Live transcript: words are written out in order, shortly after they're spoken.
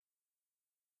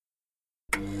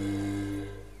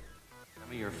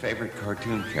your favorite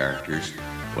cartoon characters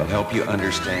will help you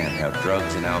understand how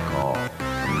drugs and alcohol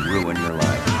can ruin your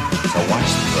life. So watch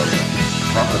the program.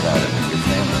 Talk about it with your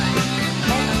family.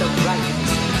 Get the right.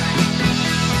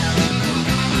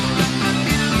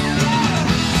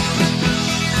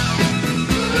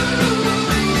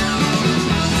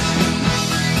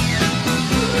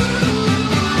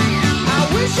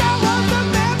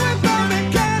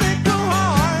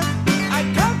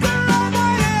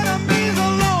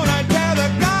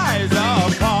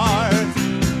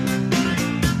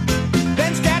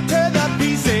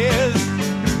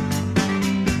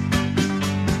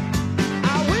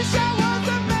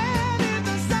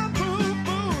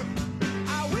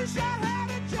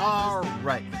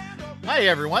 Hey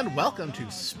everyone, welcome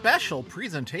to Special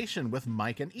Presentation with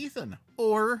Mike and Ethan,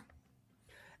 or...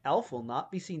 Elf will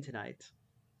not be seen tonight.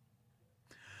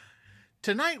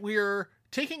 Tonight we're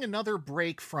taking another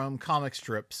break from comic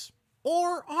strips,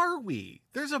 or are we?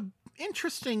 There's a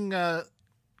interesting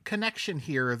connection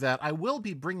here that I will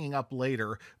be bringing up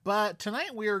later, but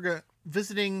tonight we are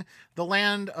visiting the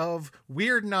land of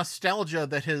weird nostalgia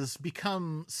that has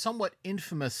become somewhat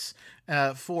infamous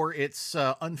for its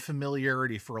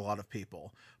unfamiliarity for a lot of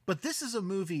people. But this is a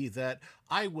movie that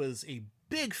I was a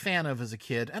big fan of as a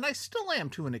kid, and I still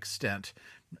am to an extent,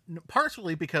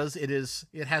 partially because it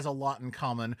has a lot in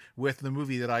common with the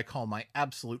movie that I call my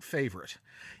absolute favorite.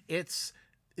 It's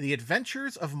The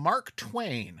Adventures of Mark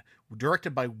Twain,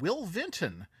 directed by Will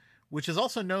Vinton, which is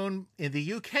also known in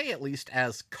the UK, at least,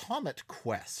 as Comet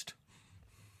Quest.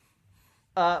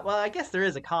 Well, I guess there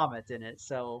is a comet in it,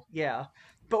 so yeah.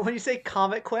 But when you say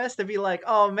Comet Quest, I'd be like,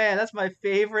 oh man, that's my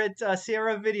favorite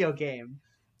Sierra video game.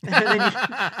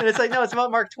 And it's like, no, it's about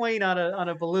Mark Twain on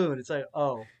a balloon. It's like,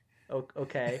 oh,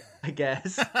 okay, I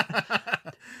guess.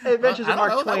 Adventures of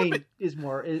Mark Twain is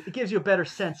more, it gives you a better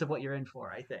sense of what you're in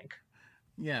for, I think.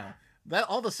 Yeah, that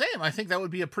all the same, I think that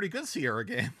would be a pretty good Sierra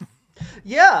game.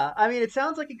 Yeah, I mean, it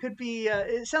sounds like it could be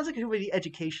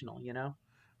educational, you know?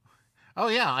 Oh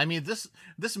yeah, I mean,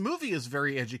 this movie is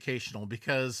very educational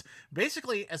because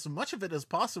basically as much of it as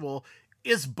possible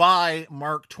is by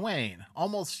Mark Twain.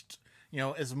 Almost,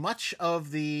 as much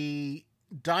of the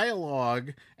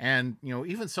dialogue and,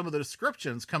 even some of the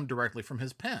descriptions come directly from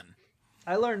his pen.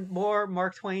 I learned more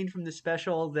Mark Twain from this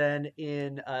special than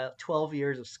in 12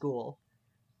 years of school.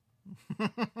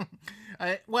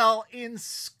 Well, in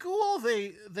school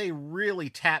they really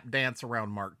tap dance around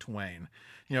Mark Twain,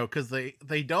 because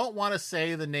they don't want to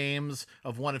say the names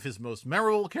of one of his most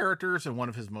memorable characters and one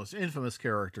of his most infamous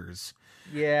characters.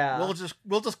 Yeah,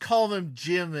 we'll just call them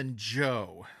Jim and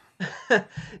Joe.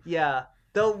 Yeah,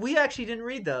 though we actually didn't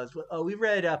read those. We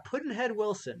read Pudd'nhead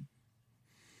Wilson.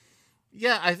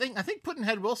 Yeah, I think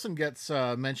Pudd'nhead Wilson gets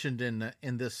mentioned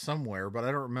in this somewhere, but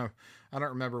I don't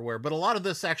remember where. But a lot of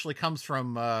this actually comes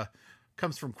from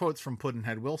quotes from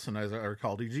Pudd'nhead Wilson, as I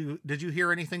recall. Did you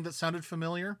hear anything that sounded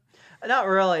familiar? Not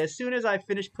really. As soon as I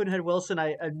finished Pudd'nhead Wilson,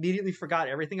 I immediately forgot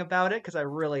everything about it because I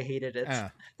really hated it.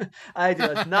 I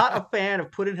was not a fan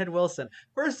of Pudd'nhead Wilson.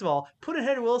 First of all,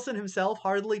 Pudd'nhead Wilson himself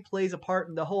hardly plays a part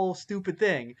in the whole stupid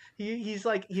thing. He's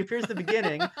like, he appears at the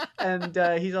beginning and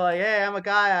he's like, hey, I'm a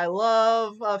guy, I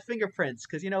love fingerprints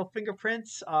because,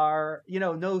 fingerprints are,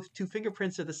 no two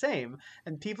fingerprints are the same.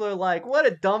 And people are like, what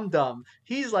a dum-dum.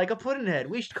 He's like a Pudd'nhead.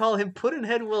 We should call him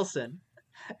Pudd'nhead Wilson.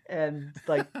 And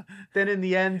then in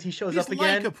the end he shows up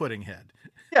again. He's like a pudding head.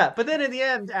 Yeah, but then in the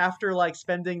end, after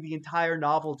spending the entire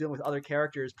novel dealing with other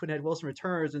characters, Pudd'nhead Wilson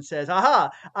returns and says,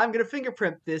 aha, I'm going to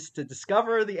fingerprint this to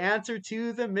discover the answer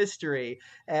to the mystery.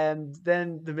 And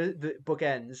then the book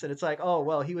ends. And it's like, oh,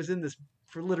 well, he was in this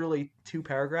for literally 2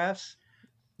 paragraphs.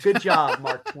 Good job,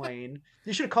 Mark Twain.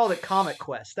 You should have called it Comet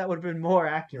Quest. That would have been more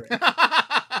accurate.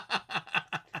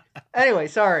 Anyway,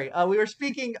 sorry. We were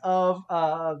speaking of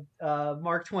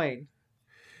Mark Twain.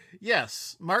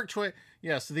 Yes, Mark Twain.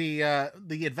 Yes, the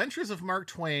Adventures of Mark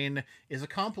Twain is a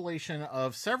compilation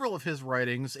of several of his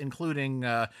writings, including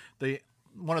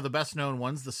one of the best known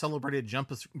ones, The Celebrated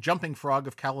Jumping Frog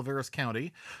of Calaveras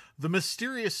County, The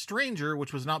Mysterious Stranger,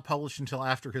 which was not published until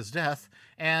after his death,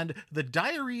 and The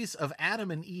Diaries of Adam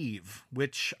and Eve,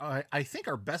 which I think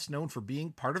are best known for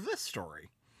being part of this story.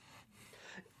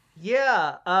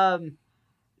 Yeah,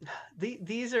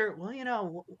 these are,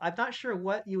 well, I'm not sure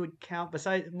what you would count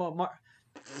besides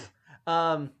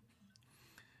Huck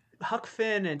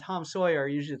Finn and Tom Sawyer are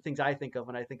usually the things I think of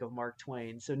when I think of Mark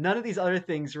Twain. So none of these other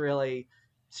things really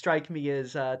strike me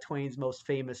as Twain's most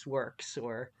famous works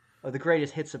or the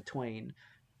greatest hits of Twain.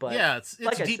 But yeah, it's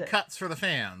like deep cuts for the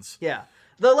fans. Yeah.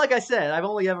 Though, like I said, I've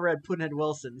only ever read Pudd'nhead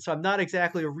Wilson, so I'm not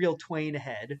exactly a real Twain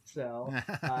head. So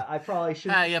I probably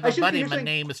shouldn't. I have I a shouldn't buddy. be My saying,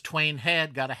 name is Twain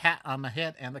Head. Got a hat on my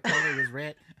head, and the color is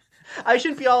red. I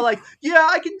shouldn't be all like, yeah,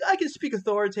 I can speak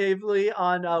authoritatively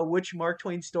on which Mark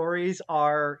Twain stories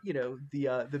are,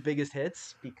 the biggest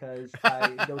hits because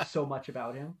I know so much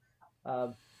about him.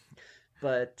 Um,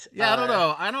 but Yeah, I don't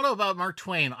know. I don't know about Mark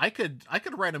Twain. I could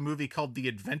write a movie called The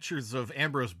Adventures of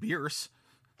Ambrose Bierce.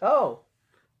 Oh,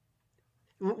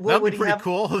 That'd would be he pretty have?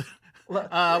 cool.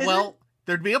 Well,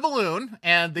 There'd be a balloon,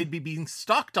 and they'd be being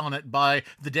stalked on it by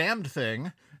the damned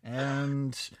thing,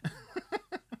 and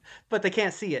but they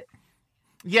can't see it.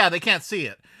 yeah, they can't see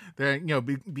it. They're,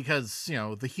 because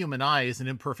the human eye is an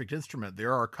imperfect instrument.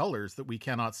 There are colors that we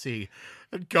cannot see.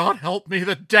 And God help me,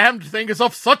 the damned thing is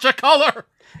of such a color.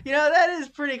 That is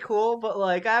pretty cool, but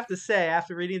like I have to say,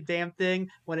 after reading the damn thing,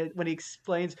 when he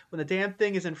explains when the damn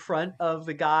thing is in front of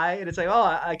the guy, and it's like,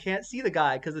 oh, I can't see the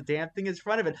guy because the damn thing is in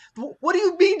front of it. What do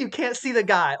you mean you can't see the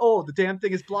guy? Oh, the damn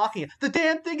thing is blocking it. The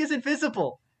damn thing is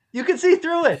invisible. You can see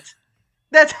through it.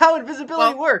 That's how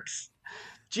invisibility works.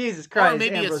 Jesus Christ! Or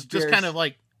maybe Ambrose it's just Bierce. kind of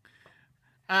like.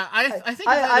 I think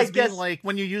of that as being like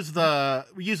when you use the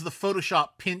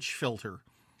Photoshop pinch filter.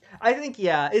 I think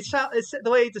it's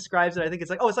the way he describes it. I think it's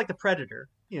like, oh, it's like the Predator,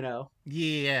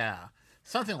 Yeah,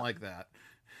 something like that.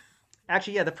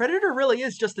 Actually, yeah, the Predator really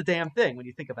is just a damn thing when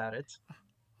you think about it.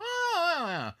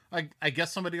 Oh, yeah. I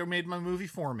guess somebody made my movie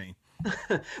for me.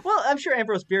 Well, I'm sure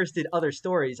Ambrose Bierce did other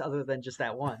stories other than just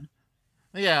that one.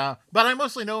 Yeah, but I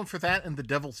mostly know him for that and the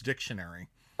Devil's Dictionary.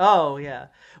 Oh yeah.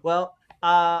 Well,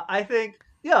 I think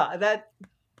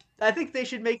I think they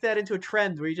should make that into a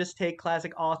trend where you just take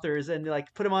classic authors and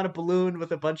like put them on a balloon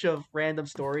with a bunch of random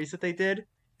stories that they did.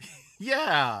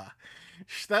 Yeah,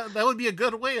 that would be a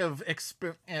good way of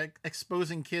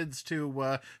exposing kids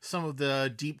to some of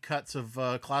the deep cuts of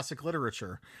classic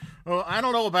literature. Oh, I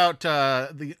don't know about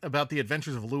the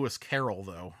Adventures of Lewis Carroll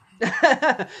though.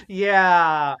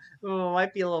 Yeah,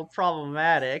 might be a little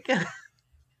problematic.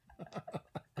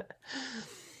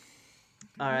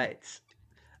 All right.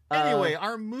 Anyway,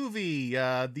 our movie,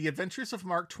 The Adventures of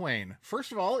Mark Twain.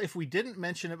 First of all, if we didn't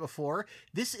mention it before,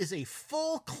 this is a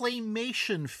full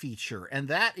claymation feature, and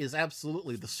that is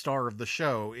absolutely the star of the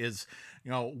show, is,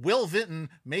 Will Vinton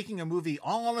making a movie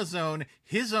all on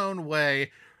his own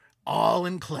way, all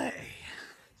in clay.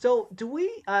 So, do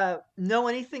we know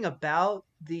anything about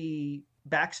the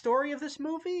backstory of this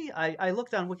movie? I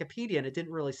looked on Wikipedia, and it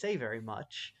didn't really say very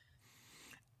much.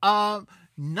 One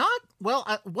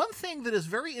thing that is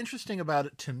very interesting about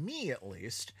it, to me at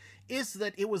least, is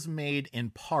that it was made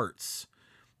in parts.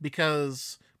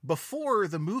 Because before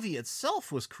the movie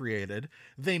itself was created,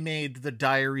 they made The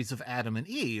Diaries of Adam and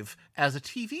Eve as a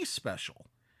TV special.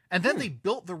 And then they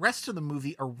built the rest of the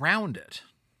movie around it.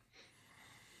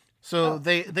 So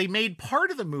they made part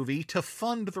of the movie to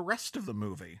fund the rest of the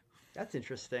movie. That's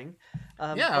interesting.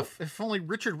 If only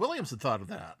Richard Williams had thought of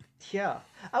that. Yeah,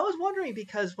 I was wondering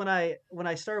because when I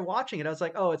started watching it, I was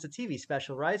like, oh, it's a TV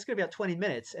special, right? It's going to be about 20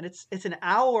 minutes, and it's an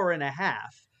hour and a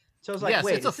half. So I was like, yes,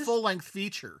 wait, it's a full-length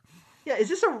feature. Yeah, is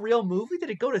this a real movie? Did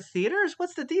it go to theaters?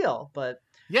 What's the deal? But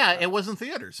yeah, it was in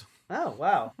theaters. Oh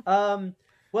wow.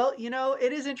 Well,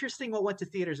 it is interesting what went to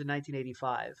theaters in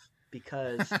 1985.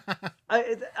 Because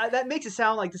that makes it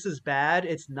sound like this is bad.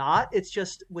 It's not. It's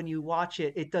just when you watch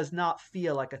it, it does not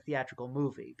feel like a theatrical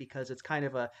movie because it's kind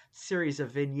of a series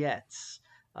of vignettes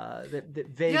that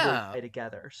vaguely play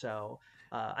together. So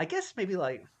I guess maybe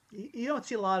like you don't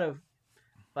see a lot of.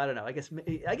 I don't know. I guess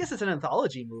it's an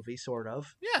anthology movie, sort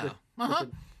of. Yeah. With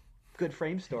a good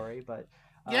frame story, but.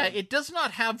 Yeah, it does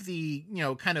not have the,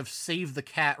 kind of save the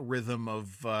cat rhythm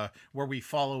of where we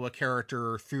follow a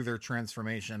character through their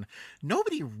transformation.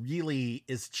 Nobody really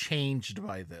is changed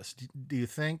by this. Do you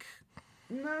think?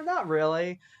 No, not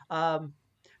really.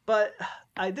 But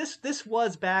this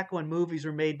was back when movies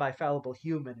were made by fallible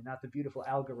human and not the beautiful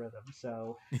algorithm.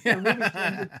 So movies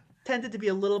tended to be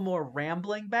a little more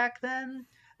rambling back then.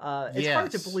 It's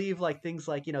hard to believe like things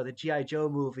like, the G.I. Joe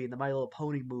movie and the My Little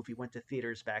Pony movie went to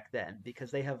theaters back then because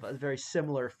they have a very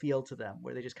similar feel to them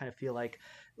where they just kind of feel like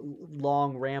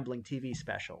long rambling TV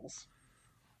specials.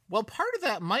 Well, part of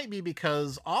that might be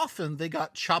because often they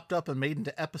got chopped up and made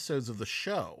into episodes of the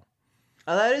show.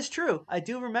 That is true. I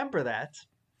do remember that.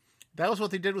 That was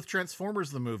what they did with Transformers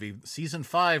the movie. Season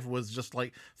 5 was just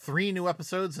like 3 new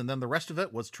episodes, and then the rest of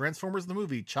it was Transformers the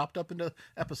movie chopped up into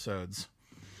episodes.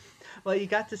 Well, you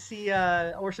got to see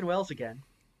Orson Welles again.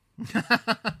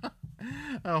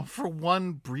 Oh, for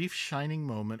one brief shining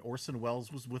moment, Orson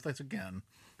Welles was with us again.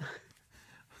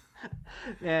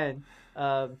 Man,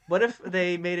 What if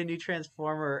they made a new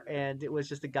Transformer and it was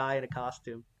just a guy in a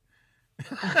costume?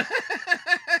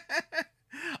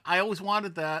 I always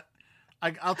wanted that.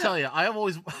 I'll tell you, I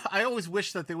always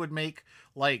wish that they would make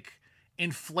like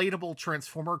inflatable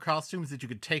Transformer costumes that you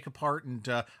could take apart and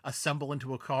assemble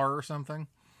into a car or something.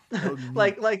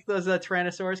 Like those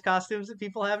Tyrannosaurus costumes that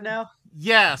people have now.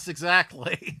 Yes,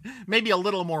 exactly. Maybe a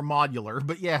little more modular,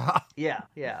 but yeah. Yeah.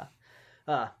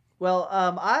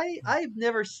 I've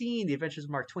never seen The Adventures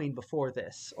of Mark Twain before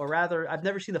this, or rather, I've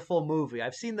never seen the full movie.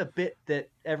 I've seen the bit that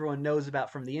everyone knows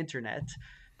about from the internet,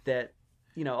 that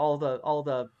all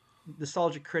the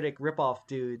nostalgia critic ripoff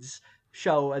dudes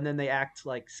show, and then they act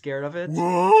like scared of it.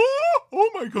 Whoa! Oh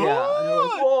my god! Yeah, and they're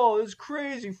like, "Whoa, this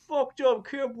crazy, fucked up,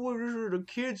 can't believe this is a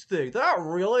kids thing. That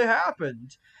really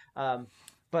happened."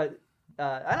 But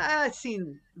I've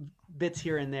seen bits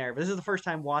here and there, but this is the first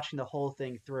time watching the whole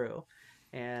thing through.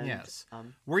 And yes,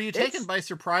 were you taken by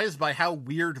surprise by how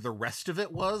weird the rest of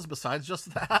it was? Besides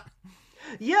just that.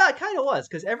 Yeah, it kind of was,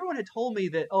 because everyone had told me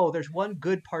that, there's one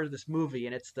good part of this movie,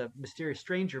 and it's the mysterious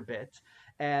stranger bit.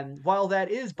 And while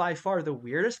that is by far the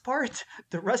weirdest part,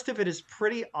 the rest of it is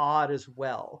pretty odd as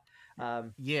well.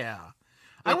 Yeah.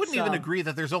 I wouldn't even agree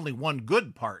that there's only one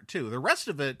good part, too. The rest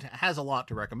of it has a lot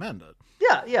to recommend it.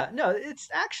 Yeah. No, it's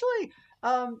actually,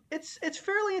 it's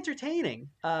fairly entertaining,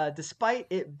 despite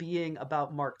it being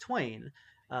about Mark Twain.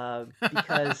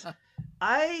 Because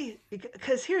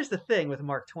here's the thing with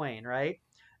Mark Twain, right?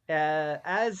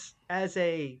 As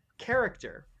a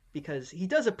character, because he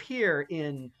does appear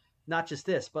in not just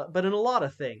this, but in a lot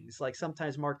of things. Like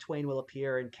sometimes Mark Twain will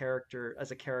appear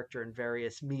as a character in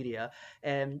various media,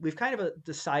 and we've kind of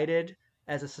decided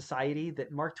as a society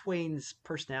that Mark Twain's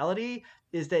personality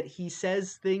is that he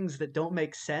says things that don't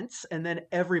make sense, and then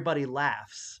everybody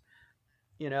laughs.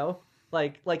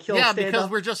 Like he'll stand because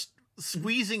up. We're just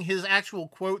squeezing his actual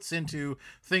quotes into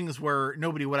things where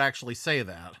nobody would actually say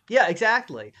that. Yeah,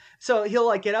 exactly. So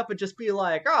he'll get up and just be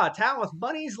like, "Oh, a town with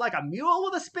money's like a mule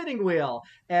with a spinning wheel."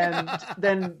 And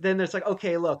then there's like,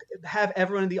 okay, look, have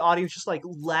everyone in the audience just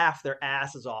laugh their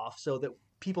asses off so that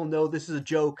people know this is a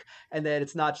joke and that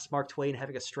it's not just Mark Twain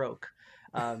having a stroke.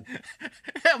 Yeah,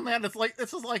 man, this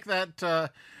is like that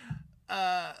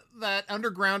that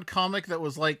underground comic that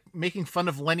was making fun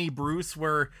of Lenny Bruce,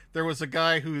 where there was a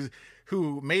guy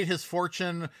who made his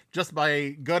fortune just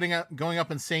by going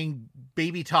up and saying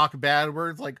baby talk bad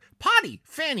words like potty,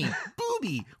 fanny,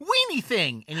 booby, weenie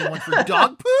thing, and he went for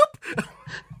dog poop.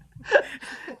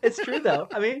 It's true though.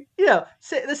 I mean,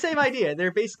 the same idea.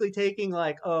 They're basically taking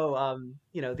the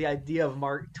idea of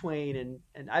Mark Twain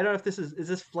and I don't know if this is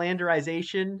this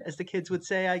Flanderization, as the kids would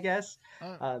say, I guess.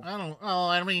 I don't. Well,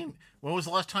 I mean, when was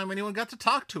the last time anyone got to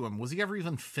talk to him? Was he ever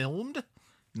even filmed?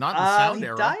 Not in the sound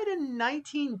era. He died in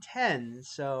 1910,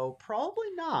 so probably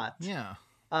not. Yeah.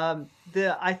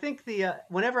 I think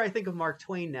whenever I think of Mark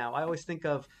Twain now, I always think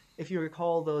of, if you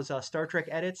recall those Star Trek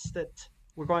edits that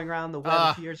were going around the web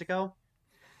a few years ago,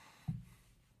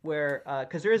 where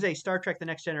because there is a Star Trek: The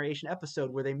Next Generation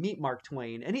episode where they meet Mark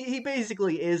Twain, and he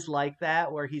basically is like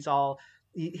that, where he's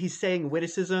saying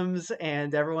witticisms,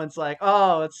 and everyone's like,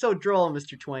 "Oh, it's so droll,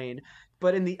 Mr. Twain."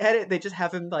 But in the edit, they just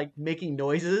have him making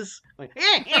noises.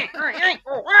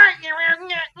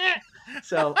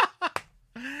 So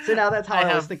now that's how I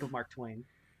always think of Mark Twain.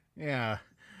 Yeah.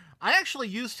 I actually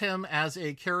used him as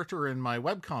a character in my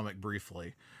webcomic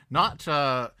briefly.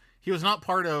 He was not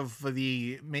part of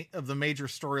the major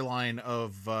storyline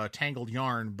of Tangled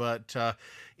Yarn, but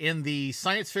in the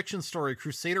science fiction story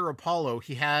Crusader Apollo,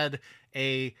 he had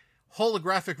a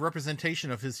holographic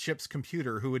representation of his ship's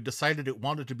computer who had decided it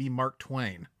wanted to be Mark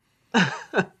Twain.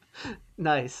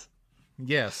 Nice.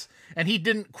 Yes. And he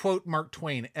didn't quote Mark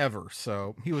Twain ever,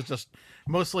 so he was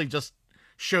mostly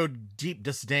showed deep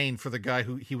disdain for the guy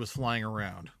who he was flying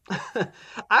around.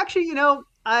 Actually,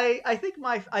 I think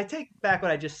I take back what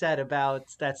I just said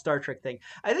about that Star Trek thing.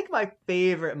 I think my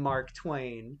favorite Mark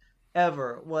Twain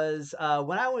ever was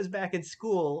when I was back in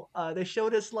school. They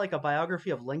showed us a biography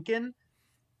of Lincoln.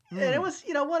 And it was,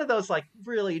 one of those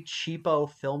really cheapo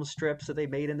film strips that they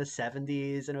made in the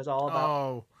 70s, and it was all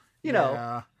about,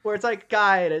 where it's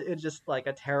guy it's just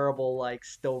a terrible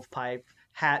stovepipe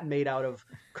hat made out of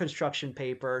construction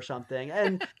paper or something.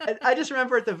 And I just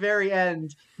remember at the very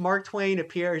end, Mark Twain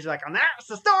appears and that's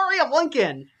the story of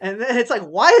Lincoln. And then it's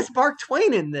why is Mark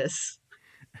Twain in this?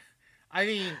 I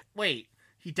mean, wait,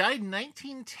 he died in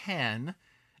 1910.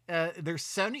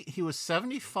 He was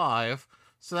 75.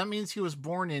 So that means he was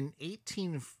born in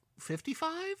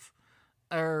 1855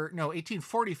 or no,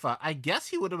 1845. I guess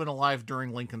he would have been alive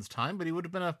during Lincoln's time, but he would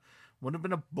have been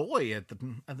a boy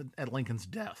at Lincoln's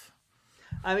death.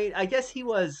 I mean, I guess he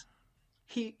was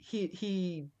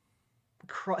he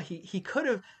could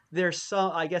have. There's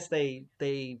some. I guess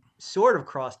they sort of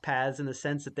crossed paths in the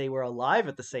sense that they were alive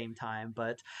at the same time.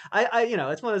 But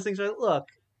it's one of those things where, look,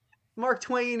 Mark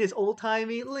Twain is old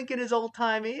timey, Lincoln is old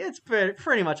timey. It's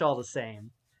pretty much all the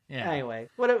same. Yeah. Anyway,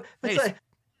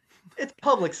 it's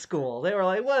public school. They were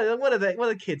like, what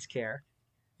do kids care?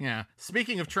 Yeah.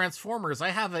 Speaking of Transformers, I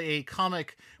have a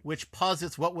comic which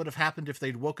posits what would have happened if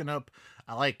they'd woken up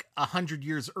like 100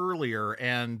 years earlier.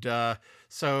 And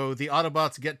so the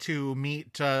Autobots get to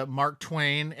meet Mark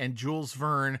Twain and Jules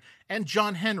Verne and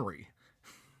John Henry.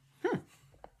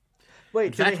 Wait,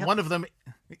 in fact, one of them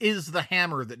is the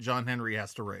hammer that John Henry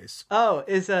has to raise. Oh,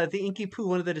 is the Inky Poo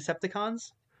one of the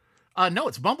Decepticons? No,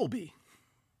 it's Bumblebee.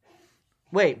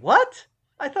 Wait, what?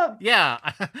 I thought... Yeah.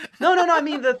 No, I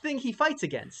mean the thing he fights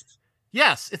against.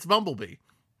 Yes, it's Bumblebee.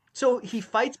 So he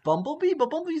fights Bumblebee, but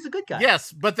Bumblebee's a good guy.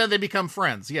 Yes, but then they become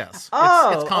friends, yes.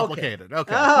 Oh, it's complicated.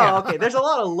 Okay. Okay. There's a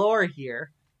lot of lore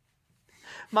here.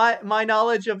 My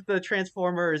knowledge of the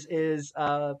Transformers is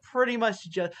pretty much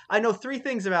just... I know 3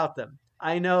 things about them.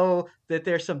 I know that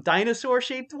there's some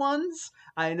dinosaur-shaped ones.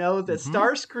 I know that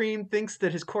Starscream thinks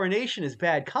that his coronation is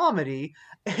bad comedy.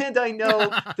 And I know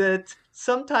that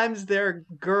sometimes they're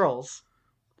girls.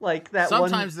 Like that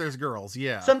sometimes there's girls,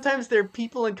 yeah. Sometimes they're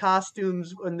people in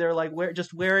costumes and they're like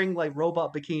just wearing like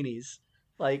robot bikinis.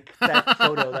 Like that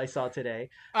photo that I saw today.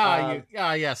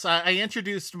 Yes. I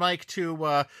introduced Mike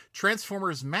to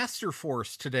Transformers Master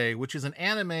Force today, which is an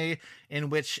anime in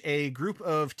which a group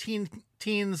of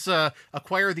teens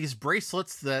acquire these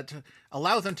bracelets that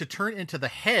allow them to turn into the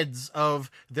heads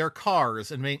of their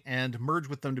cars and merge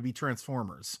with them to be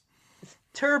Transformers.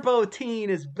 Turbo Teen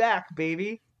is back,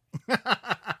 baby.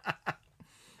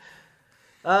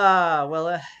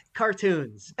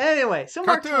 Cartoons. Anyway, so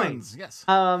Mark Twain. Yes.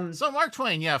 So Mark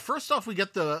Twain, yeah. First off, we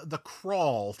get the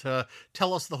crawl to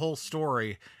tell us the whole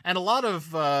story. And a lot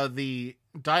of the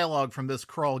dialogue from this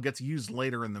crawl gets used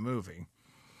later in the movie.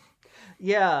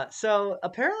 Yeah, so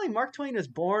apparently Mark Twain was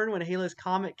born when Halo's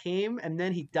Comet came, and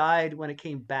then he died when it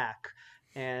came back.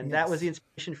 And that was the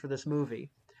inspiration for this movie.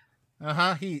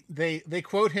 They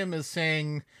quote him as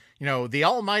saying, the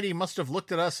Almighty must have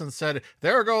looked at us and said,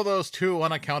 there go those 2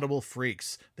 unaccountable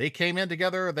freaks. They came in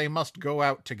together, they must go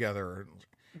out together.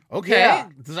 Okay, yeah.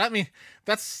 Does that mean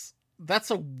that's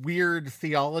a weird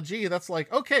theology? That's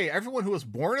like, okay, everyone who was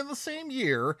born in the same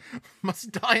year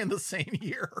must die in the same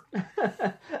year.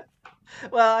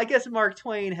 Well, I guess Mark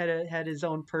Twain had his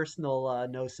own personal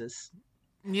gnosis.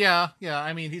 Yeah.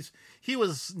 I mean, he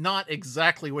was not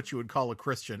exactly what you would call a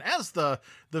Christian, as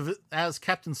as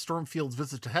Captain Stormfield's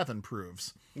visit to heaven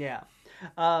proves. Yeah.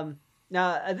 Now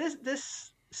this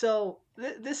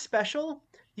special,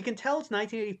 you can tell it's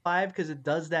 1985 because it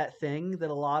does that thing that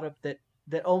a lot of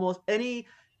that almost any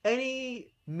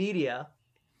media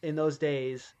in those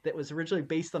days that was originally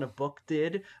based on a book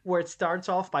did, where it starts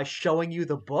off by showing you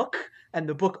the book and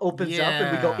the book opens up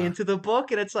and we go into the book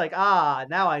and it's like,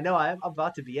 now I know I'm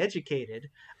about to be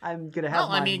educated. I'm going to have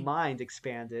my mind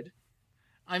expanded.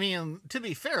 I mean, to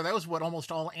be fair, that was what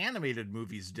almost all animated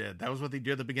movies did. That was what they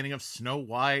did at the beginning of Snow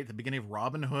White, the beginning of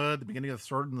Robin Hood, the beginning of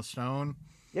Sword in the Stone.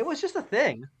 It was just a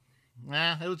thing.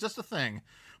 It was just a thing.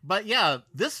 But yeah,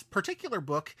 this particular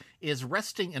book is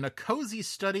resting in a cozy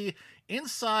study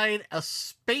inside a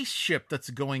spaceship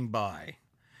that's going by.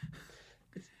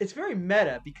 It's very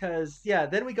meta because,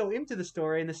 then we go into the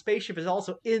story and the spaceship is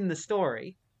also in the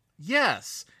story.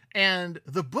 Yes, and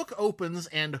the book opens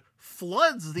and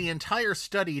floods the entire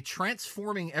study,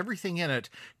 transforming everything in it,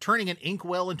 turning an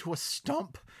inkwell into a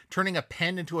stump, turning a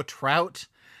pen into a trout,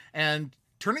 and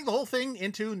turning the whole thing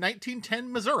into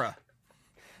 1910 Missouri.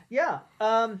 Yeah.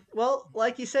 Well,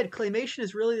 like you said, claymation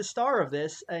is really the star of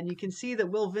this, and you can see that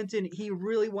Will Vinton, he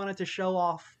really wanted to show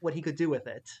off what he could do with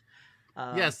it.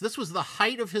 Yes, this was the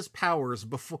height of his powers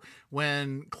before,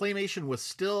 when claymation was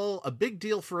still a big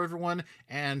deal for everyone,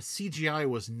 and CGI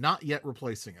was not yet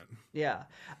replacing it. Yeah,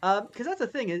 because that's the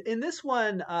thing. In this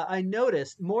one, I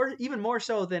noticed even more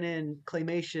so than in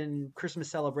claymation,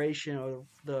 Christmas Celebration, or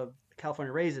the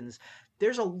California Raisins.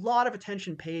 There's a lot of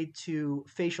attention paid to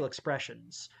facial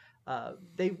expressions.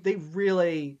 They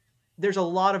really, there's a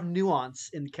lot of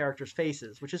nuance in the characters'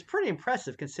 faces, which is pretty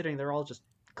impressive considering they're all just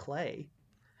clay.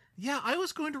 Yeah, I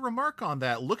was going to remark on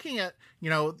that. Looking at,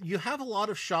 you have a lot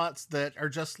of shots that are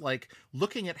just like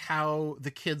looking at how the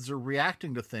kids are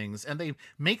reacting to things, and they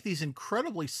make these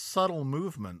incredibly subtle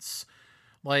movements.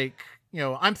 Like,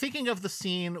 I'm thinking of the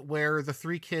scene where the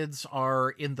 3 kids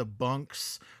are in the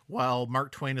bunks while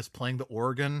Mark Twain is playing the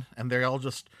organ, and they're all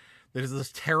there's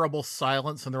this terrible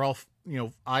silence, and they're all,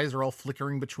 eyes are all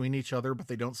flickering between each other, but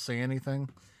they don't say anything.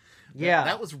 Yeah.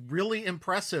 That was really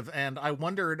impressive, and I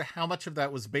wondered how much of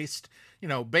that was based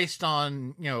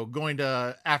on, going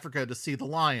to Africa to see the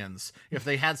lions, if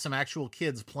they had some actual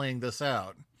kids playing this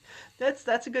out.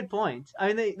 That's a good point.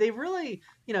 I mean, they really,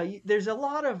 there's a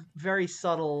lot of very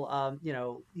subtle,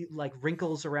 like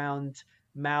wrinkles around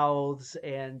mouths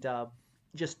and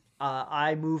just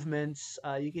eye movements.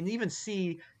 You can even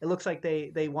see it looks like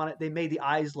they made the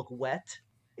eyes look wet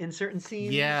in certain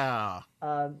scenes. Yeah,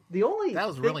 The only that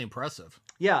was thing, really impressive.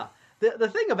 yeah. The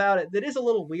thing about it that is a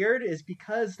little weird is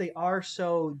because they are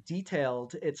so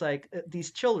detailed. It's like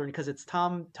these children, because it's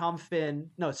Huck Finn,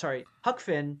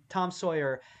 Tom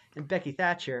Sawyer, and Becky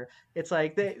Thatcher.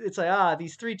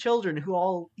 These three children who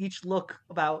all each look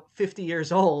about 50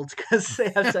 years old because they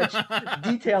have such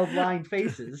detailed lined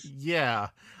faces. Yeah,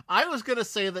 I was gonna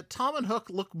say that Tom and Hook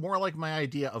look more like my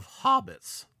idea of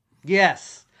hobbits.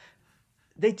 Yes,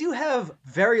 they do have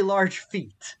very large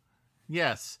feet.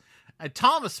 Yes. And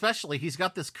Tom especially, he's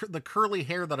got the curly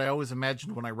hair that I always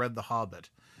imagined when I read The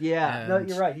Hobbit. Yeah, And no,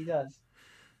 you're right, he does.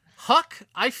 Huck,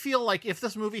 I feel like if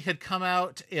this movie had come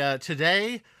out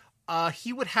today,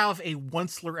 he would have a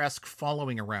Once-ler-esque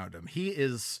following around him. He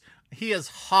is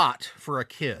hot for a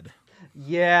kid.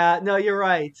 Yeah, no, you're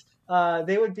right.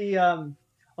 They would be. Oh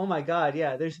my God,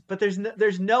 yeah. There's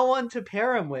no one to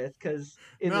pair him with because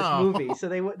in this movie, so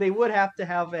they would have to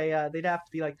have they'd have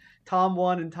to be like Tom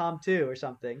 1 and Tom 2 or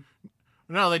something.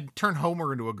 No, they'd turn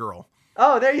Homer into a girl.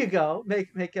 Oh, there you go.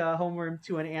 Make Homer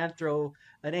into an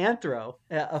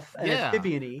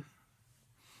amphibian-y.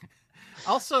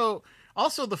 Also,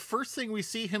 the first thing we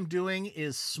see him doing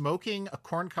is smoking a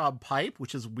corncob pipe,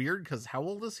 which is weird because how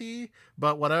old is he?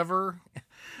 But whatever.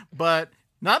 But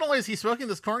not only is he smoking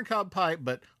this corncob pipe,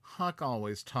 but Huck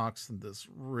always talks in this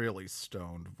really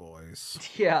stoned voice.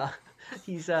 Yeah,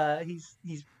 he's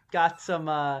got some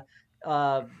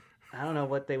I don't know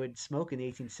what they would smoke in the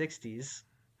 1860s.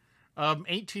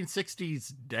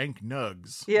 1860s dank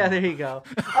nugs. Yeah, there you go.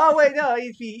 Oh wait, no,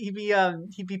 he'd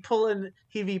be pulling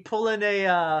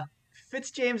a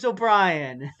Fitzjames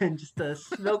O'Brien and just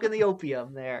smoking the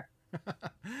opium there.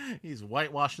 He's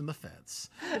whitewashing the fence.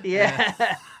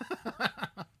 Yeah.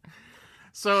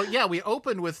 So yeah, we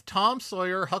open with Tom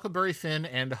Sawyer, Huckleberry Finn,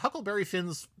 and Huckleberry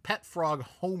Finn's pet frog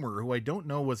Homer, who I don't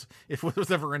know if it was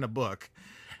ever in a book.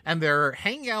 And they're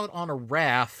hanging out on a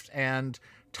raft, and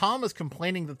Tom is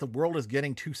complaining that the world is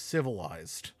getting too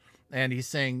civilized. And he's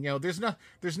saying, there's no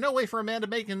way for a man to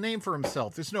make a name for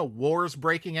himself. There's no wars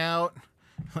breaking out.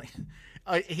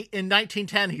 In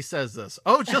 1910, he says this.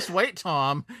 Oh, just wait,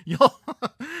 Tom.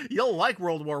 You'll like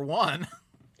World War I.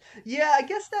 Yeah, I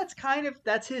guess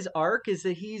that's his arc, is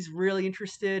that he's really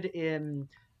interested in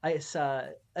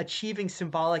achieving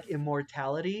symbolic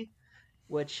immortality,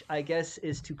 which I guess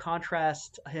is to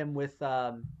contrast him with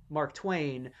Mark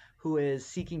Twain, who is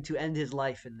seeking to end his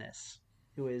life in this,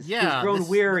 who's grown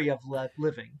weary of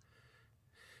living.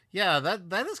 Yeah,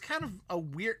 that is kind of a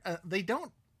weird. They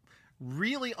don't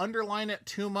really underline it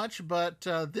too much, but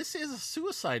this is a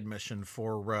suicide mission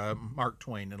for Mark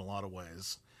Twain in a lot of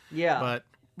ways. Yeah, but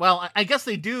well, I guess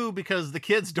they do because the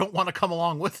kids don't want to come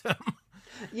along with him.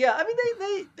 Yeah, I mean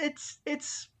it's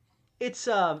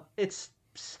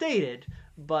stated,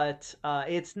 but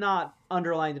it's not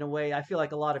underlined in a way. I feel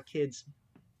like a lot of kids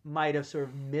might have sort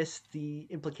of missed the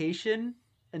implication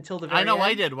until the very end.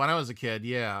 I did when I was a kid.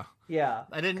 Yeah. Yeah.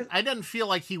 I didn't feel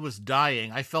like he was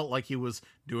dying. I felt like he was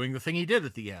doing the thing he did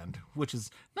at the end, which is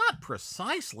not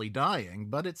precisely dying,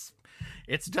 but it's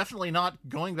definitely not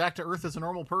going back to Earth as a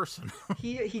normal person.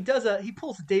 he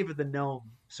pulls David the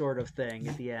Gnome sort of thing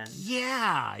at the end.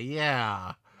 Yeah,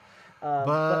 yeah.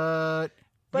 But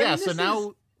yeah, I mean, so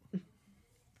now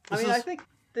I think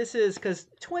this is because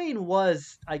Twain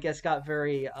was, I guess, got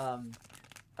very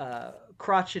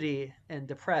crotchety and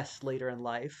depressed later in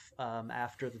life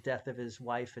after the death of his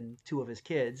wife and two of his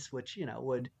kids, which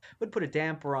would put a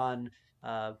damper on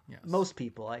most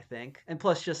people, I think, and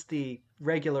plus just the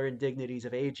regular indignities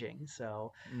of aging.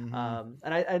 So,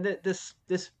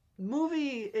 this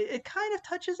movie it kind of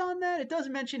touches on that. It does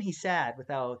mention he's sad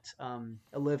without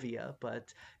Olivia,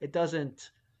 but it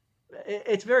doesn't.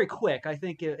 It's very quick. I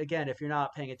think again, if you're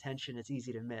not paying attention, it's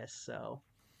easy to miss. So.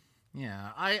 Yeah,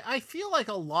 I feel like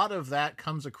a lot of that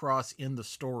comes across in the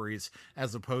stories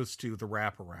as opposed to the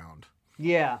wraparound.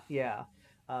 Yeah.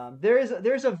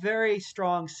 There's a very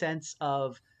strong sense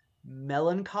of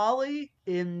melancholy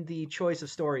in the choice of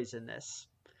stories in this.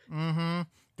 Mm-hmm.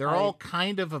 They're all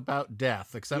kind of about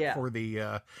death, except for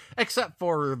the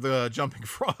jumping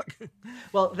frog.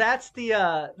 Well, that's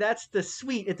the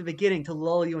sweet at the beginning to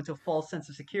lull you into a false sense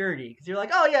of security, because you're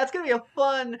like, oh yeah, it's gonna be a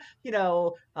fun,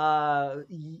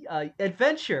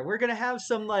 adventure. We're gonna have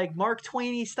some like Mark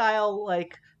Twainy style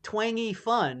like twangy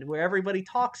fun where everybody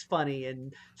talks funny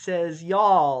and says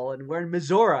y'all and we're in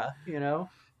Missouri,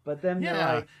 But then they're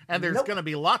like, and there's gonna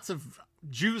be lots of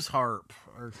Jews harp.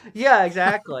 Yeah,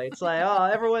 exactly. It's like, oh,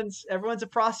 everyone's a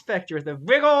prospector with a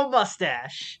big old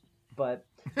mustache. But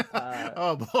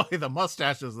oh boy, the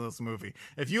mustaches in this movie.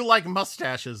 If you like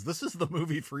mustaches, this is the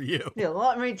movie for you. Yeah,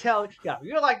 let me tell you. Yeah,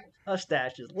 you like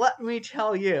mustaches. Let me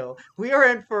tell you, we are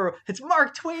in for it's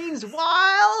Mark Twain's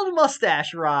wild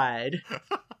mustache ride.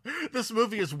 This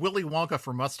movie is Willy Wonka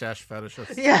for mustache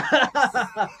fetishists. Yeah.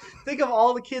 Think of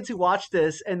all the kids who watch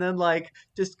this and then like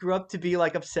just grew up to be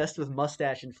like obsessed with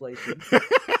mustache inflation.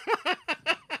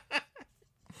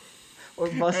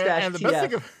 Or mustache and the TF. best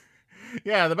thing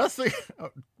the best thing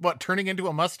what, turning into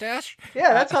a mustache?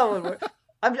 Yeah, that's how it works.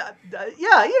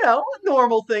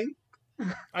 Normal thing.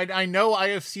 I know I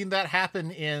have seen that happen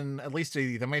in at least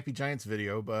the Might Be Giants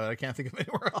video, but I can't think of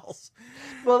anywhere else.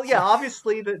 Well, yeah,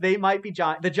 obviously they might be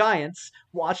the Giants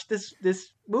watched this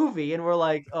movie and were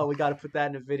like, oh, we got to put that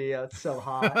in a video. It's so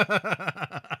hot.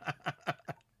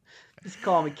 Just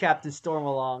call me Captain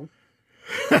Stormalong.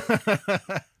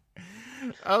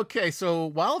 Okay, so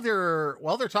while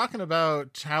they're talking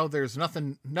about how there's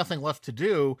nothing left to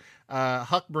do,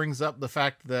 Huck brings up the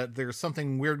fact that there's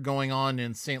something weird going on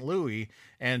in St. Louis,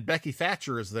 and Becky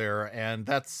Thatcher is there, and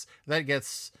that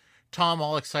gets Tom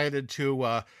all excited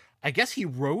to. I guess he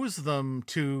rows them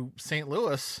to St.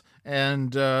 Louis,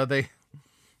 and they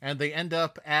end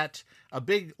up at a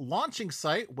big launching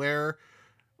site where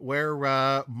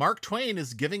Mark Twain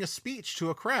is giving a speech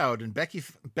to a crowd, and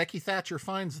Becky Thatcher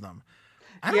finds them.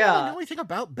 I don't really know anything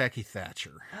about Becky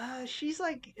Thatcher. She's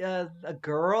like a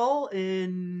girl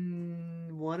in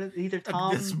one of either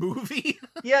Tom. This movie?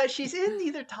 Yeah, she's in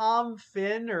either Tom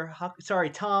Finn or Huck. Sorry,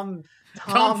 Tom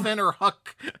Finn or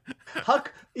Huck.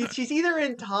 Huck. She's either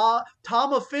in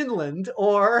Tom of Finland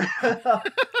or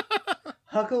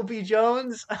Huckleberry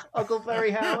Jones, Huckleberry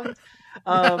Hound.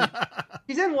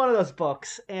 She's in one of those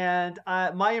books, and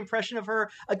my impression of her,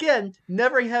 again,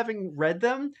 never having read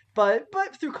them, but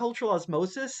through cultural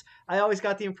osmosis, I always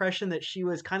got the impression that she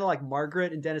was kind of like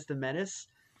Margaret in Dennis the Menace,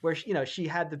 where she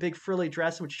had the big frilly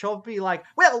dress and would show up and be like,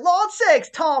 well, Lord's sakes,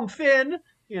 Tom Finn,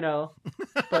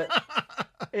 but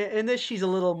in this she's a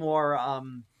little more a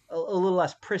little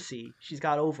less prissy. She's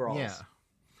got overalls. Yeah.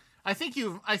 I think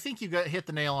you hit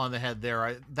the nail on the head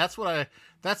there. That's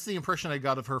the impression I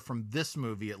got of her from this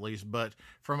movie, at least. But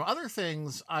from other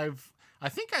things, I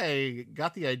think I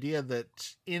got the idea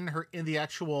that in the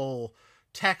actual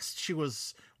text, she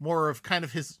was more of kind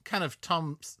of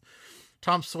Tom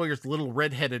Sawyer's little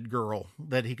redheaded girl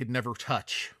that he could never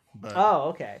touch. But oh,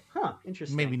 okay, huh?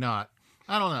 Interesting. Maybe not.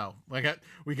 I don't know.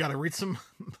 We got to read some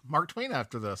Mark Twain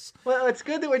after this. Well, it's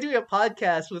good that we're doing a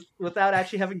podcast without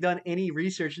actually having done any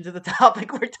research into the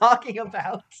topic we're talking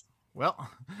about. Well,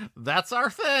 that's our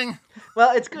thing.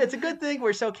 Well, it's good. It's a good thing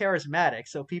we're so charismatic,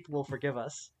 so people will forgive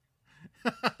us.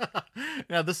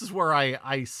 Now, this is where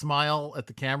I smile at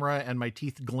the camera and my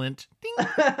teeth glint. Ding.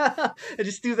 I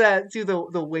just do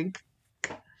the wink.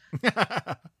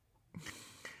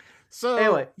 So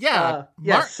anyway,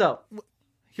 so.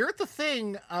 Here at the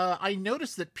thing, I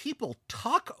noticed that people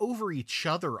talk over each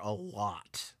other a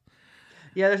lot.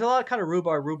 Yeah, there's a lot of kind of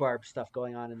rhubarb stuff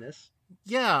going on in this.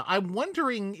 Yeah, I'm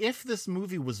wondering if this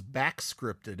movie was back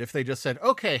scripted, if they just said,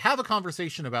 okay, have a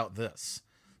conversation about this.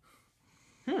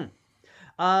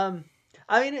 I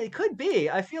mean, it could be.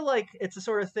 I feel like it's the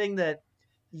sort of thing that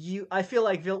I feel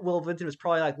like Will Vinton was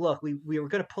probably like, look, we were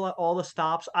going to pull out all the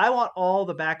stops. I want all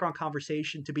the background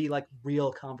conversation to be like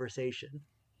real conversation.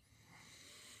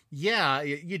 Yeah,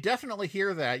 you definitely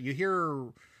hear that. You hear,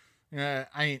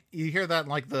 you hear that in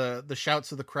like the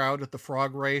shouts of the crowd at the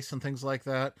frog race and things like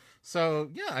that. So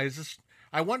yeah,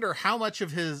 I wonder how much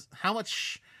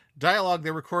dialogue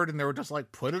they recorded and they were just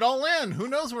like, put it all in. Who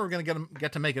knows when we're going to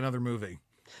get to make another movie?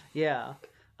 Yeah,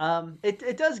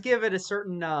 it does give it a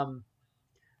certain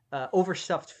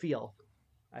overstuffed feel.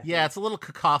 Yeah, it's a little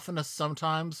cacophonous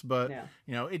sometimes, but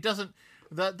it doesn't.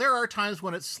 There are times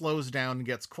when it slows down and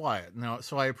gets quiet. Now,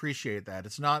 so I appreciate that.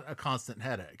 It's not a constant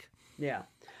headache. Yeah.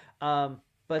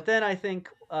 But then I think,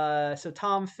 so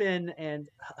Huck Finn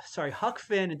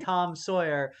and Tom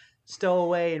Sawyer stow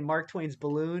away in Mark Twain's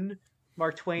balloon.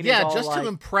 Mark Twain is all just to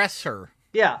impress her.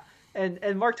 Yeah.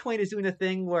 And Mark Twain is doing the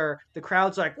thing where the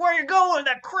crowd's like, "Where you going?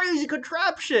 That crazy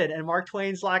contraption!" And Mark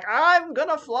Twain's like, "I'm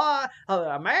gonna fly.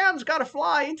 A man's got to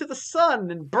fly into the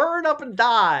sun and burn up and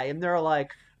die." And they're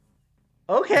like,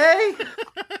 "Okay."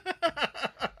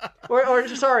 Or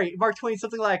sorry, Mark Twain,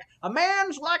 something like, "A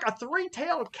man's like a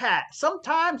three-tailed cat.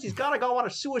 Sometimes he's got to go on a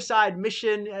suicide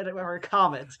mission or a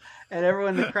comet." And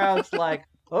everyone in the crowd's like,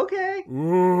 "Okay."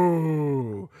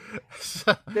 Ooh.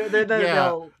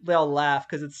 They'll laugh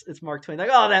because it's Mark Twain. Like,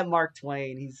 "Oh, that Mark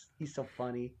Twain, he's so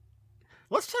funny."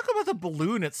 Let's talk about the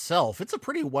balloon itself. It's a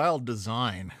pretty wild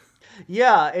design.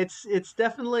 Yeah, it's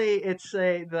definitely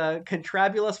the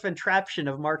contrabulous contraption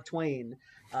of Mark Twain.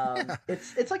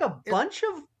 It's like a bunch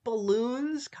of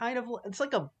balloons, kind of. It's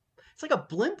like a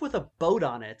blimp with a boat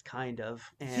on it, kind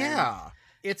of. And, yeah,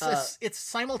 it's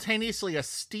simultaneously a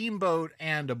steamboat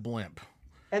and a blimp.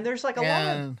 And there's like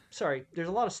there's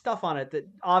a lot of stuff on it that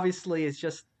obviously is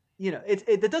just,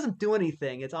 it doesn't do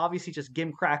anything. It's obviously just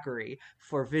gimcrackery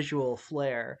for visual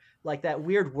flair. Like that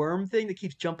weird worm thing that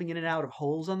keeps jumping in and out of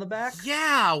holes on the back.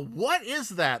 Yeah, what is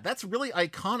that? That's really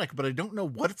iconic, but I don't know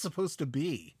what it's supposed to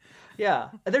be. Yeah,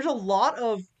 there's a lot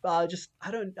of I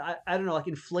don't know, like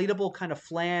inflatable kind of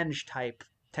flange type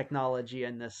technology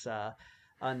in this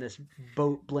on this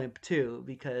boat blimp too,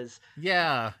 because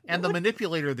and the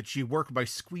manipulator that you work by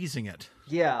squeezing it.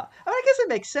 Yeah, I guess it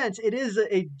makes sense. It is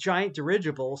a giant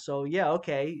dirigible, so yeah,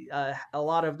 okay.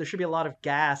 There should be a lot of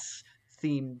gas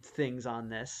themed things on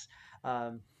this.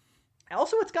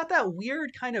 Also, it's got that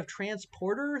weird kind of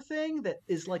transporter thing that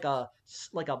is like a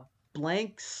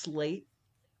blank slate.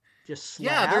 Just slab.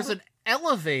 Yeah, there's an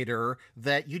elevator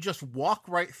that you just walk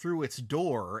right through its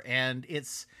door, and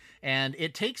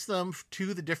it takes them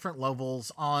to the different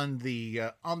levels on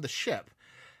the ship.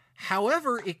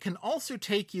 However, it can also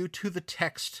take you to the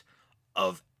text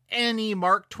of any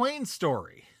Mark Twain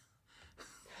story.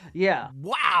 Yeah.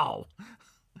 Wow.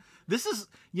 This is,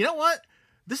 you know what?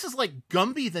 This is like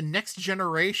Gumby the Next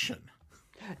Generation.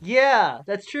 Yeah,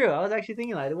 that's true. I was actually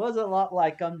thinking that. It was a lot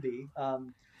like Gumby.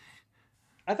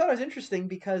 I thought it was interesting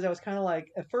because I was kind of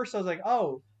like, at first I was like,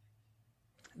 oh,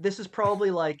 this is probably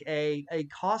like a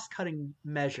cost-cutting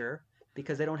measure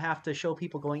because they don't have to show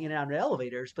people going in and out of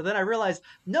elevators. But then I realized,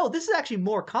 no, this is actually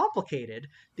more complicated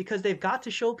because they've got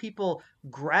to show people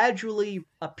gradually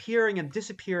appearing and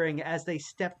disappearing as they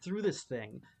step through this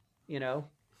thing,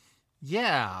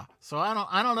 Yeah. So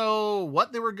I don't know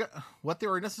what they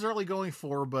were necessarily going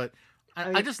for, but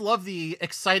I just love the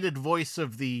excited voice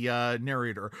of the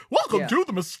narrator. Welcome to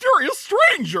the mysterious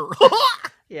stranger.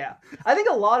 Yeah. I think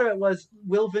a lot of it was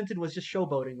Will Vinton was just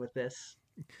showboating with this.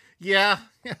 Yeah.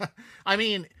 I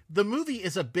mean, the movie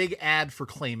is a big ad for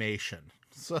claymation.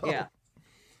 So yeah.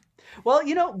 Well,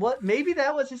 you know what? Maybe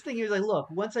that was his thing. He was like,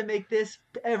 look, once I make this,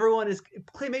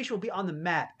 claymation will be on the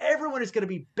map. Everyone is going to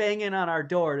be banging on our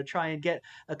door to try and get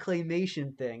a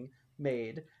claymation thing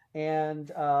made. And,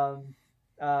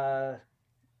 I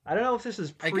don't know if this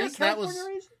is pre-California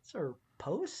Raisins or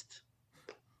post.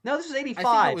 No, this is 85.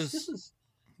 I think it was, this was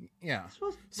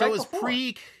so it was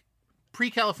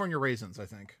pre-California Raisins, I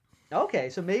think. Okay,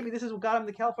 so maybe this is what got him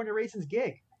the California Raisins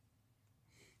gig.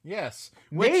 Yes,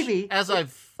 maybe, which, as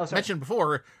I've mentioned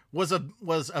before, was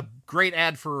a great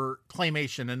ad for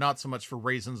claymation and not so much for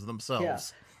raisins themselves. Yeah.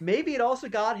 Maybe it also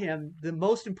got him the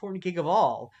most important gig of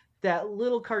all, that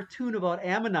little cartoon about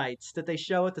ammonites that they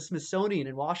show at the Smithsonian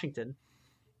in Washington.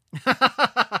 Oh,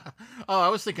 I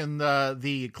was thinking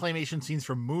the claymation scenes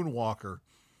from Moonwalker.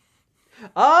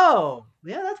 Oh,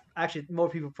 yeah, that's actually more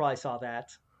people probably saw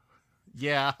that.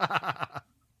 Yeah.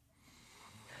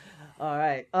 All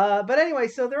right. But anyway,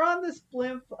 so they're on this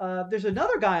blimp. There's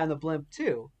another guy on the blimp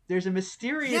too. There's a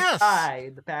mysterious guy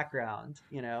in the background,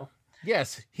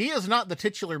 Yes, he is not the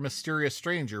titular mysterious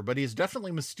stranger, but he's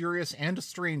definitely mysterious and a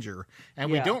stranger.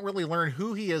 And we don't really learn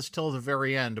who he is till the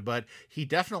very end, but he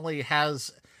definitely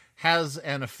has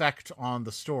an effect on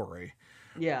the story.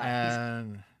 Yeah.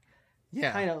 And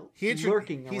kind of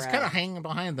lurking around. He's kind of hanging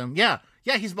behind them. Yeah,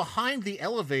 he's behind the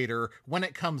elevator when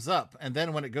it comes up, and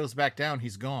then when it goes back down,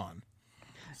 he's gone.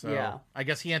 So I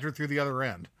guess he entered through the other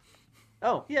end.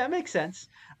 Oh, yeah, it makes sense.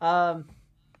 And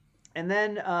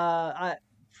then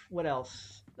what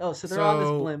else? Oh, so they're on this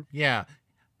blimp. Yeah.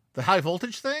 The high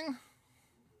voltage thing?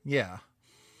 Yeah.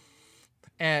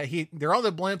 They're on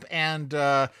the blimp, and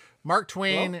Mark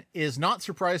Twain is not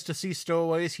surprised to see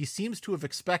stowaways. He seems to have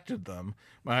expected them.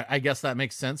 I guess that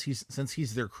makes sense. Since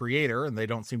he's their creator, and they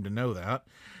don't seem to know that.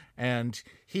 And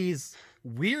he's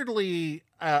weirdly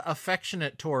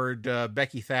affectionate toward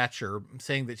Becky Thatcher,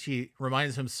 saying that she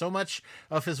reminds him so much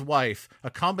of his wife, a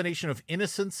combination of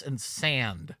innocence and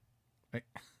sand.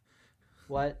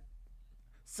 What?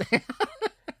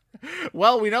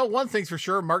 Well, we know one thing's for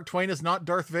sure: Mark Twain is not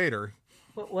Darth Vader.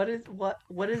 What is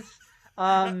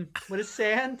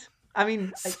sand? I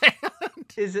mean, Sand.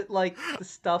 is it like the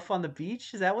stuff on the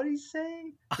beach? Is that what he's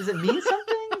saying? Does it mean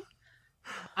something?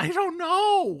 I don't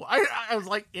know. I was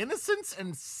like, innocence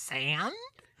and sand?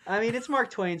 I mean, it's Mark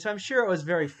Twain, so I'm sure it was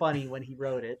very funny when he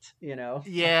wrote it,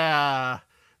 Yeah.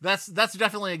 That's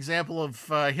definitely an example of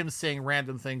him saying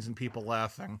random things and people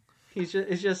laughing. It's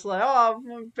just like,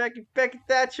 oh, Becky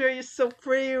Thatcher, you're so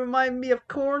pretty. You remind me of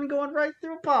corn going right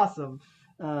through a possum.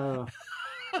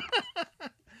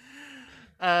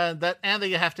 And then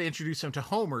you have to introduce him to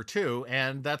Homer too,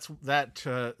 and that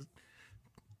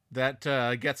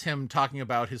gets him talking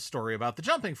about his story about the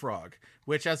jumping frog,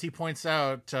 which, as he points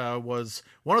out, was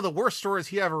one of the worst stories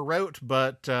he ever wrote,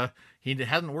 but he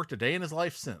hadn't worked a day in his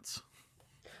life since.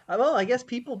 Well, I guess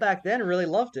people back then really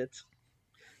loved it.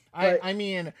 I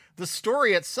mean, the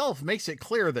story itself makes it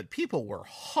clear that people were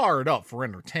hard up for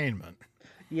entertainment.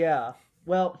 Yeah.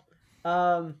 Well,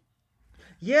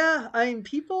 yeah, I mean,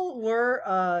 people were,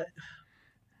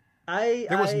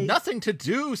 there was nothing to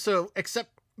do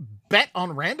except bet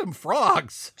on random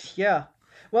frogs. Yeah.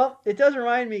 Well, it does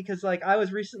remind me because, like, I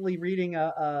was recently reading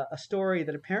a story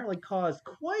that apparently caused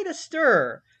quite a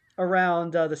stir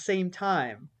around the same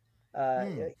time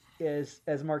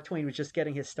as Mark Twain was just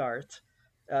getting his start.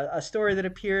 A story that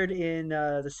appeared in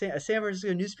a San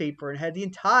Francisco newspaper and had the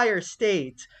entire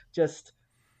state just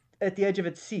at the edge of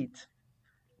its seat.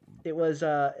 It was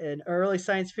an early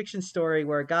science fiction story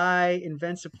where a guy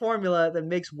invents a formula that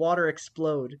makes water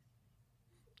explode.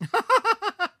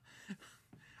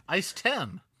 Ice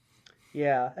 10.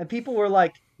 Yeah, and people were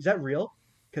like, is that real?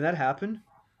 Can that happen?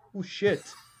 Oh, shit.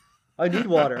 I need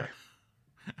water.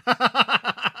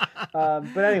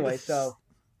 But anyway, so...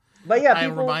 But yeah,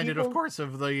 I'm reminded, of course,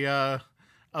 of the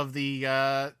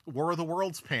War of the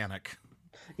Worlds panic.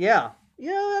 Yeah.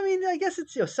 Yeah, I mean, I guess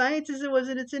it's, science was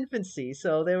in its infancy,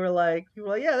 so people were like,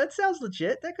 yeah, that sounds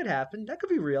legit. That could happen. That could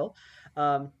be real.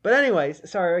 But anyways,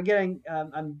 sorry,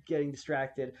 I'm getting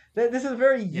distracted. This is a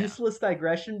very useless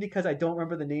digression because I don't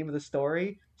remember the name of the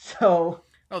story. So.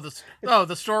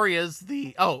 The story is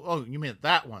you mean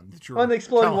that one that you're the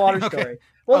exploding water story.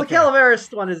 Well, the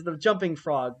Calaveras one is the jumping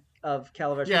frog of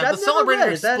Calaveras. Yeah, the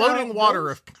celebrated exploding water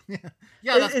of.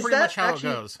 Yeah, that's pretty much how it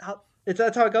goes.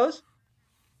 That's how it goes?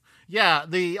 Yeah,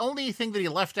 the only thing that he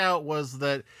left out was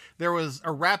that there was a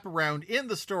wraparound in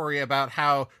the story about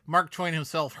how Mark Twain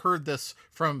himself heard this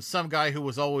from some guy who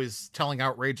was always telling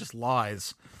outrageous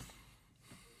lies.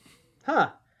 Huh.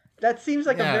 That seems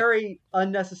like a very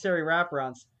unnecessary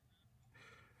wraparound.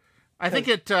 I think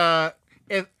it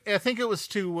was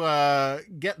to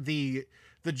get the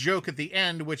joke at the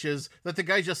end, which is that the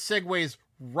guy just segues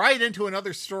right into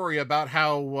another story about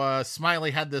how Smiley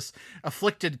had this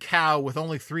afflicted cow with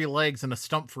only 3 legs and a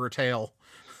stump for a tail.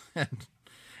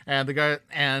 And the guy,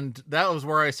 and that was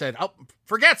where I said, oh,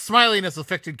 forget Smiley and his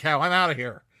afflicted cow. I'm out of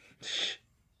here.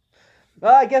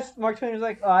 Well, I guess Mark Twain was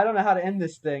like, oh, I don't know how to end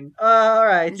this thing. All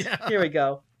right, Here we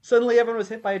go. Suddenly everyone was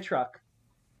hit by a truck.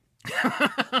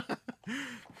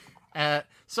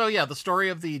 So yeah, the story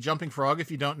of the jumping frog,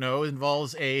 if you don't know,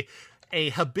 involves a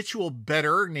habitual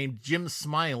bettor named Jim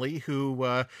Smiley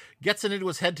who gets it into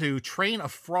his head to train a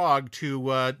frog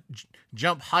to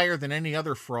jump higher than any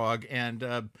other frog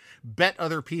and bet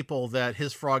other people that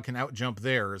his frog can outjump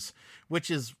theirs, which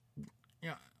is,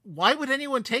 why would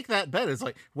anyone take that bet? It's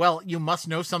like, well, you must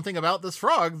know something about this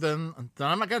frog, then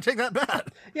I'm not going to take that bet.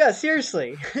 Yeah,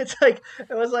 seriously. I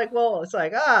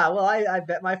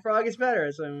bet my frog is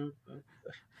better. So,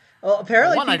 well,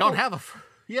 apparently I don't have a...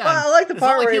 Yeah, well, I like the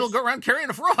part where people go around carrying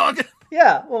a frog.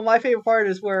 Yeah, well, my favorite part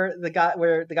is where the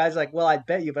guy's like, well, I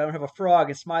bet you, but I don't have a frog.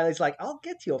 And Smiley's like, I'll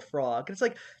get you a frog. And it's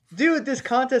like, dude, this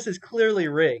contest is clearly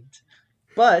rigged.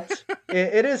 But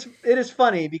it is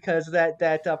funny because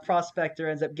that prospector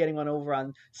ends up getting one over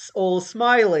on old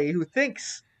Smiley, who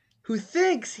thinks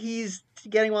he's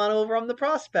getting one over on the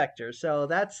prospector. So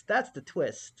that's the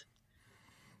twist.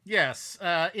 Yes,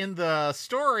 in the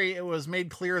story, it was made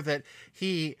clear that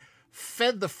he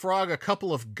fed the frog a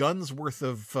couple of guns worth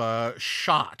of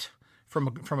shot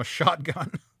from a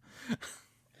shotgun.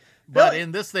 But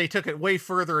in this, they took it way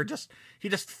further. He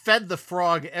just fed the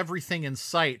frog everything in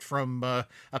sight, from a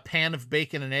pan of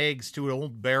bacon and eggs to an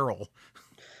old barrel.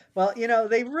 Well,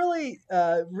 they really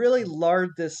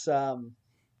lard this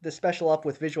special up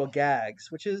with visual gags,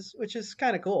 which is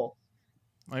kind of cool.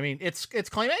 I mean, it's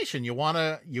claymation. You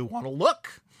wanna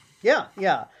look. Yeah.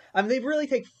 I mean, they really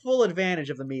take full advantage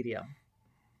of the medium.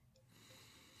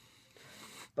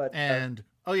 But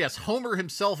Oh yes, Homer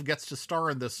himself gets to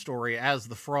star in this story as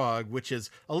the frog, which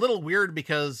is a little weird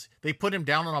because they put him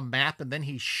down on a map and then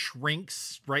he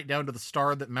shrinks right down to the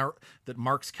star that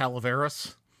marks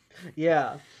Calaveras.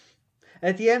 Yeah.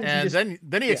 At the end, and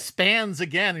then he expands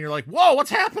again, and you're like, "Whoa,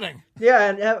 what's happening?" Yeah,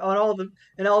 and all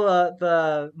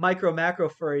the micro macro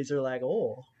furries are like,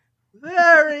 "Oh,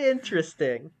 very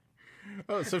interesting."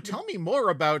 Oh, so tell me more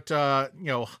about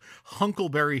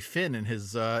Huckleberry Finn and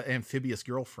his amphibious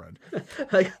girlfriend.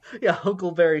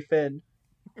 Huckleberry Finn.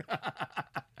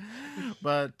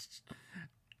 But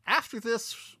after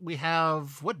this, we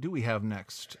have, what do we have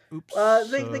next? Oops. I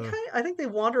think they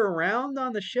wander around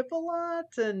on the ship a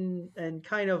lot and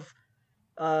kind of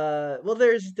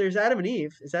there's Adam and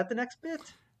Eve. Is that the next bit?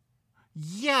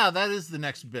 Yeah, that is the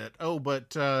next bit. Oh,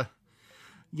 but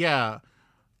yeah.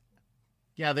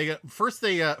 Yeah, they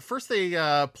play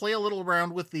a little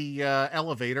around with the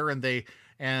elevator,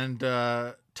 and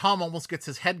Tom almost gets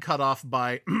his head cut off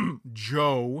by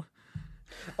Joe.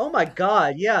 Oh my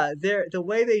God! Yeah, the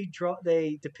way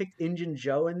they depict Injun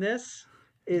Joe in this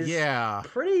is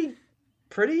pretty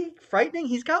frightening.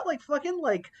 He's got like fucking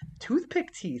like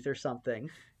toothpick teeth or something.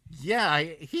 Yeah,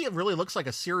 he really looks like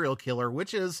a serial killer,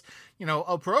 which is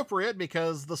appropriate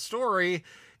because the story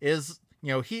is.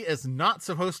 He is not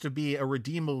supposed to be a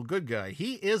redeemable good guy.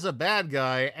 He is a bad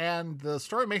guy, and the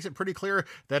story makes it pretty clear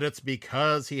that it's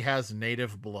because he has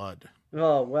native blood.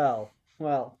 Oh, well.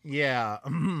 Yeah,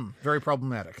 very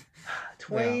problematic.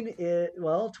 Twain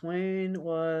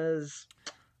was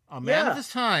a man of his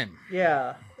time.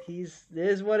 Yeah, it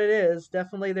is what it is.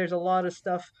 Definitely, there's a lot of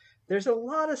stuff. There's a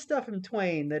lot of stuff in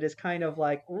Twain that is kind of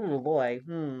like, oh boy.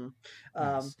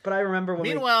 Yes. But I remember when.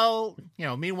 Meanwhile,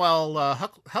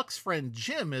 Huck's friend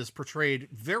Jim is portrayed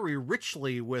very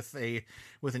richly with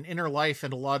an inner life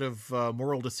and a lot of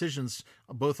moral decisions,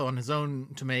 both on his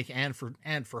own to make and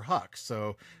for Huck.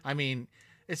 So I mean,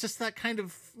 it's just that kind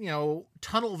of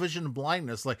tunnel vision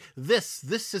blindness. Like this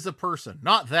is a person,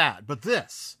 not that, but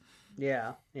this.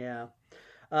 Yeah.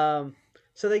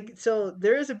 So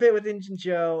there is a bit with Injun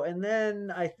Joe, and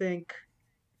then I think,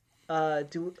 but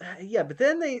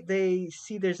then they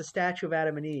see there's a statue of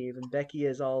Adam and Eve, and Becky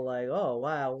is all like, "Oh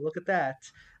wow, look at that!"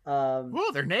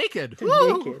 Whoa, they're naked.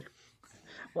 Naked.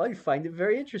 Well, you find it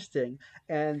very interesting,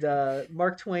 and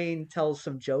Mark Twain tells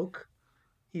some joke.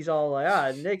 He's all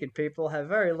like, naked people have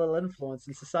very little influence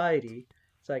in society.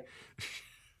 It's like,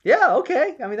 yeah,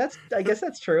 okay. I mean, I guess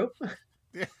that's true.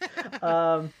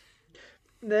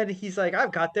 Then he's like,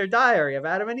 I've got their diary of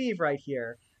Adam and Eve right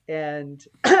here. And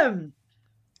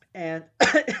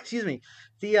excuse me,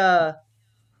 they're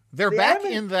back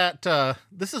in that,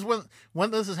 this is when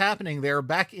this is happening, they're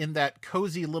back in that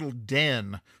cozy little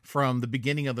den from the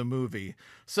beginning of the movie.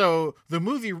 So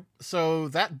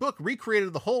that book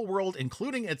recreated the whole world,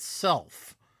 including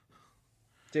itself.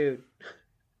 Dude.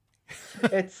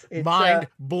 It's mind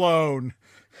blown.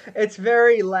 It's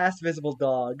very Last Visible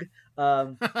Dog.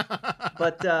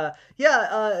 But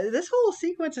this whole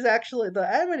sequence is actually, the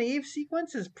Adam and Eve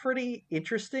sequence is pretty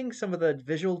interesting. Some of the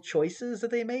visual choices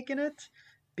that they make in it,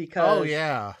 because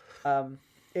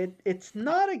it's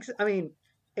not exactly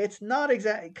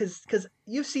because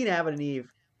you've seen Adam and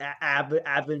Eve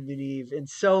in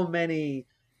so many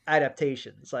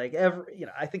adaptations. Like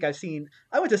I think I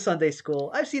went to Sunday school.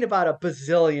 I've seen about a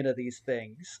bazillion of these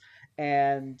things,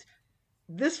 and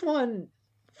this one,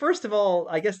 first of all,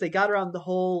 I guess they got around the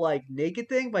whole like naked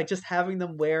thing by just having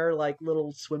them wear like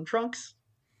little swim trunks.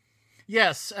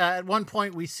 Yes, at one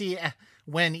point we see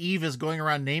when Eve is going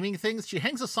around naming things, she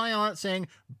hangs a sign on it saying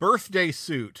 "birthday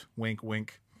suit." Wink,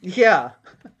 wink. Yeah,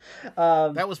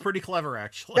 that was pretty clever,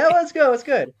 actually. That was good. It was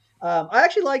good. I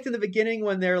actually liked in the beginning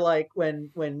when they're like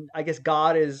when I guess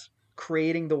God is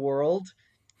creating the world.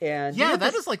 And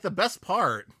that is like the best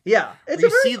part. Yeah, it's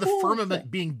you see the firmament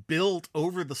being built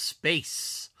over the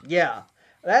space. Yeah,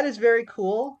 that is very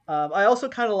cool. I also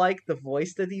kind of like the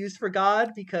voice that they used for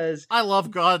God, because I love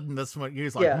God in this one.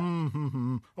 He's like,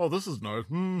 oh, this is nice.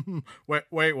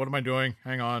 Wait, what am I doing?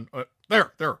 Hang on.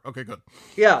 There. Okay, good.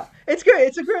 Yeah, it's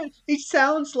great. He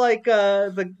sounds like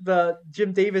the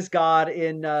Jim Davis God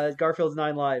in Garfield's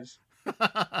 9 Lives.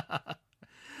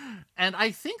 And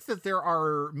I think that there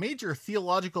are major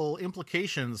theological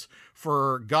implications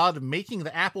for God making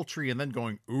the apple tree and then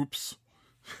going, oops.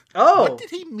 Oh. What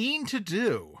did he mean to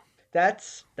do? That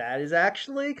is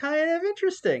actually kind of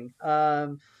interesting.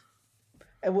 Well,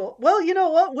 you know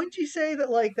what? Wouldn't you say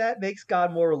that like that makes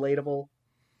God more relatable?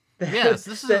 Yes,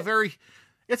 this is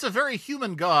It's a very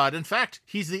human god. In fact,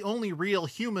 he's the only real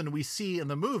human we see in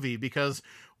the movie, because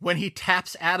when he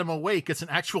taps Adam awake, it's an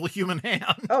actual human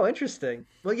hand. Oh, interesting.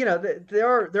 Well, there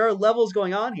are levels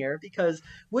going on here, because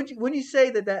when you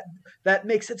say that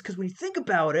makes sense, because when you think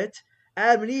about it,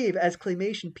 Adam and Eve as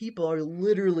claymation people are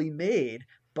literally made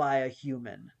by a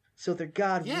human, so their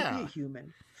god would be a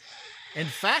human. In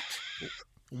fact,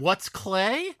 what's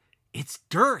clay? It's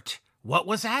dirt. What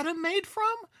was Adam made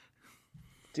from?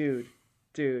 Dude.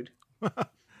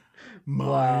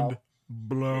 Mind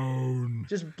blown.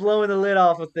 Just blowing the lid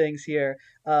off of things here.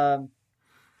 But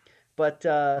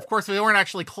of course, they weren't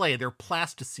actually clay; they're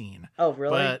plasticine. Oh,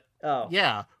 really? But,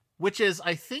 yeah, which is,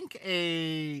 I think,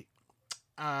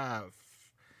 I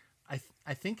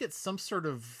think it's some sort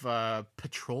of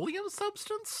petroleum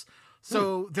substance.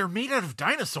 So they're made out of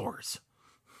dinosaurs.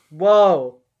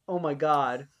 Whoa! Oh my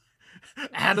God!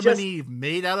 Adam and Eve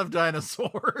made out of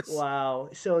dinosaurs. Wow.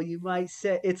 So you might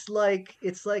say it's like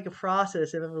a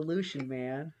process of evolution,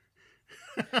 man.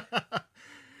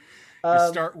 You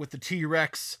start with the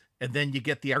T-Rex, and then you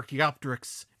get the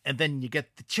Archaeopteryx, and then you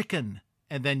get the chicken,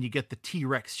 and then you get the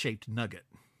T-Rex shaped nugget.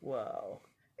 Wow.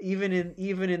 Even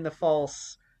in the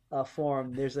false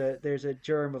form, there's a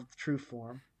germ of the true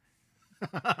form.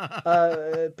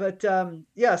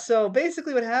 Yeah, so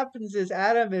basically what happens is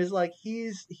Adam is like,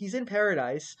 he's in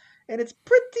paradise, and it's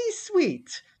pretty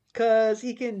sweet because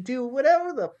he can do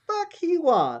whatever the fuck he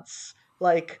wants,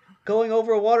 like going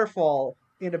over a waterfall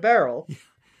in a barrel.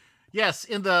 Yes,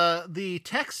 in the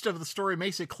text of the story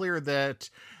makes it clear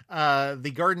that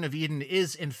the Garden of Eden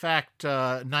is in fact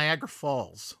Niagara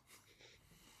Falls.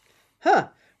 Huh.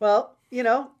 Well,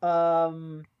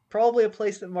 probably a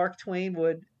place that Mark Twain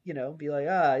would be like,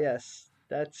 yes,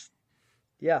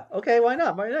 yeah, okay, why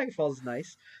not? Niagara Falls is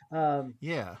nice.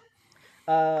 Yeah.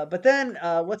 But then,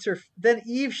 then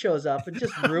Eve shows up and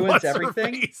just ruins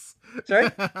everything. Sorry?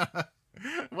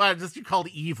 Well, just you called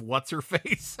Eve what's her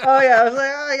face? Oh yeah, I was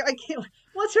like, I can't.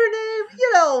 What's her name?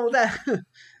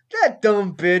 That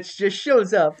dumb bitch just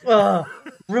shows up. Ugh,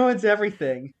 ruins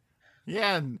everything.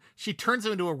 Yeah, and she turns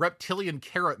him into a reptilian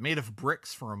carrot made of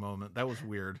bricks for a moment. That was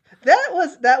weird.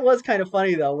 That was kind of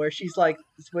funny though, where she's like,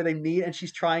 where they meet and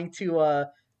she's trying to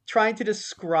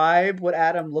describe what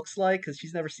Adam looks like, because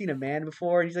she's never seen a man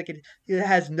before, and he's like, it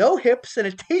has no hips and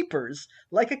it tapers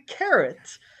like a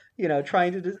carrot.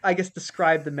 Trying to, I guess,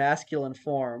 describe the masculine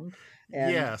form.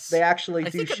 And yes, they actually I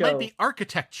do think show. It might be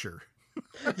architecture.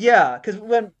 Yeah, because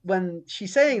when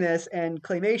she's saying this, and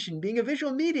claymation being a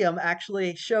visual medium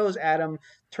actually shows Adam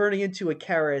turning into a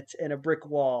carrot in a brick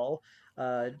wall,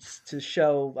 to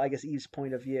show, I guess, Eve's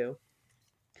point of view.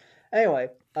 Anyway,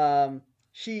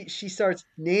 she starts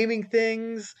naming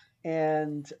things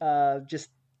and just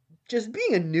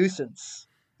being a nuisance.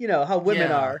 How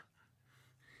women are.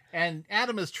 And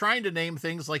Adam is trying to name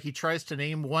things, like he tries to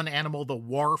name one animal the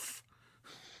wharf.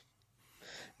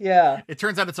 Yeah. It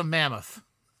turns out it's a mammoth.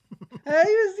 He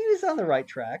was on the right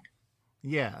track.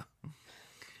 Yeah.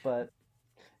 But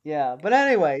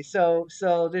anyway, so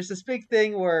there's this big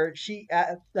thing where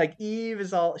Eve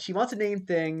is she wants to name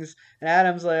things, and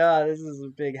Adam's like, oh, this is a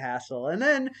big hassle. And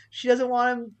then she doesn't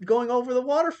want him going over the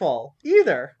waterfall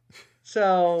either.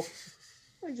 So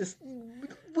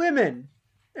women.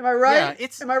 Am I right? Yeah,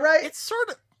 Am I right?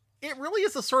 It really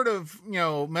is a sort of,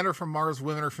 men are from Mars,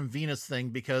 women are from Venus thing,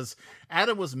 because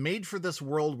Adam was made for this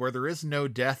world where there is no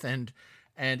death, and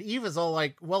Eve is all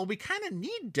like, well, we kind of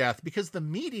need death because the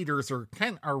meat eaters are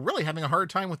really having a hard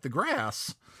time with the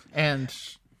grass, and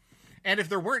if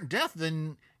there weren't death,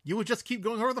 then you would just keep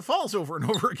going over the falls over and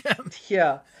over again.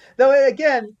 Yeah. Though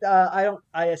again, I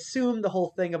assume the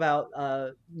whole thing about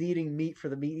needing meat for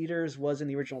the meat eaters was in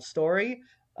the original story.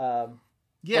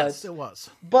 Yes, it was.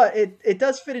 But it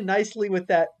does fit in nicely with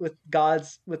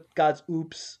God's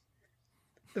oops.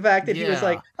 The fact that he was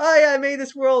like, oh yeah, I made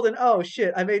this world, and oh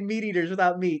shit, I made meat eaters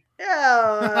without meat.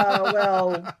 Yeah,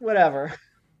 well, whatever.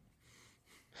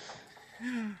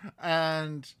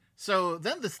 And so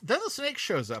then the snake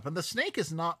shows up, and the snake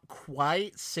is not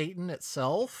quite Satan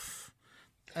itself.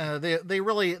 They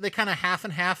kind of half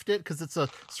and halved it, because it's a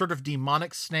sort of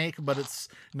demonic snake, but it's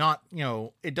not,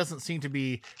 it doesn't seem to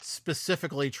be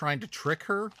specifically trying to trick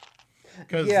her,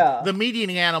 because the meat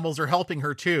eating animals are helping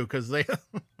her too, because they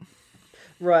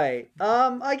right.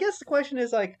 I guess the question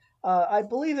is like, I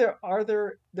believe there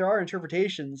are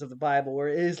interpretations of the Bible where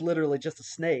it is literally just a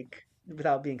snake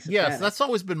without being satanic. Yes, that's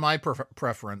always been my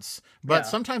preference, but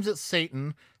sometimes it's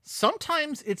Satan,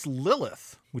 sometimes it's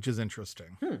Lilith, which is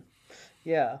interesting.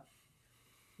 Yeah.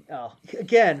 Oh,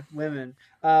 again, women.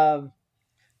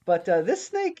 But this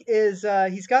snake is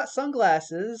he's got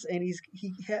sunglasses and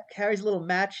carries a little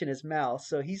match in his mouth,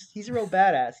 so he's a real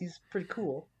badass. He's pretty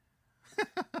cool.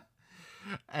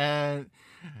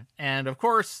 and of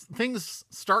course things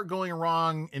start going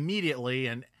wrong immediately,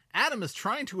 and Adam is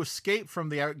trying to escape from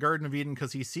the Garden of Eden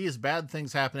because he sees bad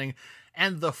things happening,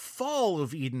 and the fall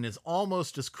of Eden is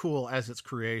almost as cool as its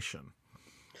creation.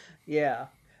 Yeah.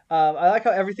 I like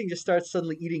how everything just starts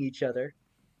suddenly eating each other.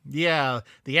 Yeah,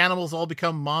 the animals all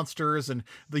become monsters, and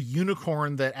the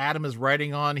unicorn that Adam is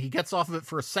riding on, he gets off of it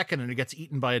for a second and it gets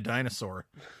eaten by a dinosaur.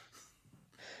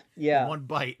 Yeah. In one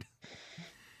bite.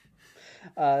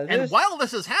 And while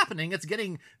this is happening, it's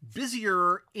getting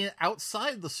busier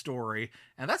outside the story,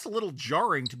 and that's a little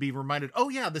jarring to be reminded, oh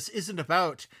yeah, this isn't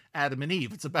about Adam and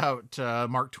Eve, it's about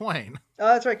Mark Twain. Oh,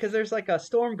 that's right, because there's like a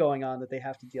storm going on that they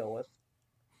have to deal with.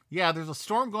 Yeah, there's a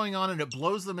storm going on, and it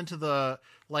blows them into the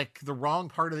wrong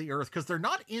part of the Earth, because they're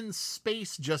not in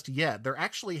space just yet. They're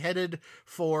actually headed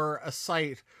for a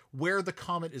site where the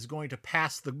comet is going to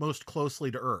pass the most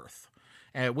closely to Earth.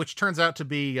 Which turns out to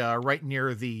be right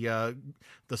near the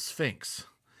Sphinx.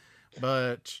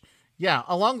 But yeah,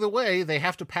 along the way, they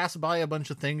have to pass by a bunch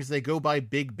of things. They go by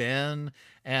Big Ben,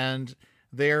 and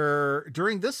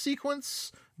during this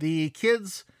sequence, the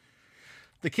kids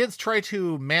try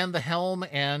to man the helm,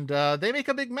 and they make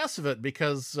a big mess of it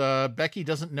because Becky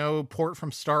doesn't know port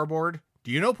from starboard.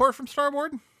 Do you know port from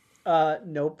starboard?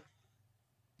 Nope.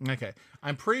 Okay.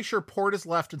 I'm pretty sure port is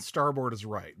left and starboard is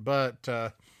right, but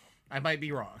I might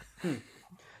be wrong.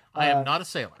 I am not a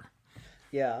sailor.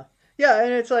 Yeah. Yeah,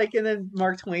 and it's like, and then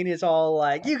Mark Twain is all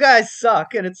like, you guys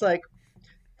suck. And it's like,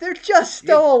 they're just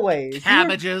stowaways.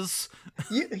 Cabbages.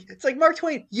 It's like, Mark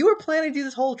Twain, you were planning to do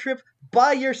this whole trip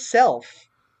by yourself.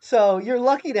 So you're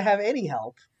lucky to have any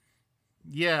help.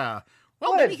 Yeah.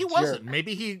 Well, maybe he wasn't.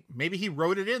 Maybe he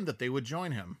wrote it in that they would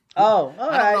join him. Oh, all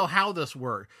right. I don't know how this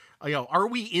worked. Are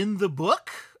we in the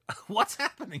book? What's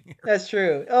happening here? That's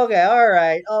true. Okay, all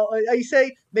right. Oh, you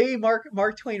say maybe Mark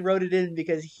Twain wrote it in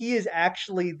because he is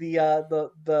actually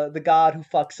the god who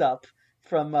fucks up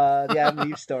from the Adam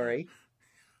and Eve story.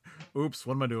 Oops,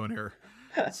 what am I doing here?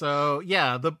 So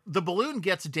yeah, the balloon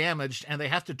gets damaged, and they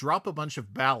have to drop a bunch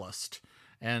of ballast,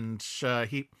 and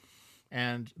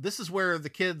this is where the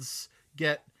kids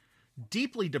get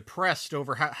deeply depressed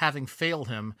over having failed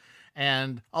him.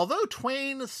 And although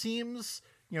Twain seems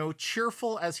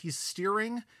cheerful as he's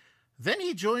steering, then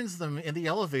he joins them in the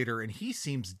elevator and he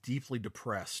seems deeply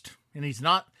depressed, and he's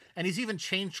even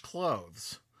changed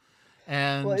clothes.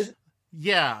 And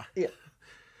yeah.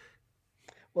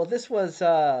 Well, this was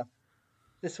our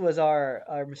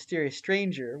mysterious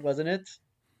stranger, wasn't it?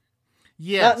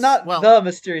 Yes. Not the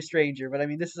mysterious stranger, but I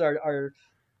mean, this is our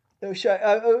are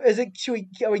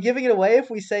we giving it away if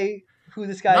we say who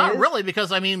this guy is? Not really,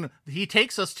 because I mean, he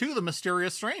takes us to the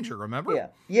mysterious stranger, remember?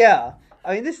 Yeah.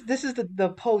 I mean, this is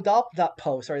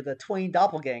the Twain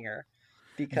doppelganger.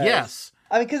 Because yes.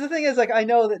 I mean, because the thing is, like, I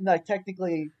know that like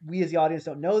technically we as the audience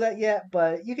don't know that yet,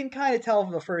 but you can kind of tell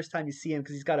from the first time you see him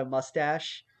because he's got a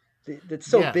mustache that's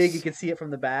so big you can see it from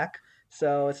the back.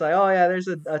 So it's like, oh yeah, there's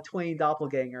a Twain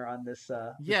doppelganger on this.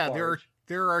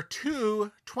 There are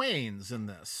two Twains in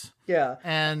this. Yeah,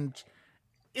 and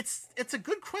it's a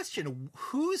good question.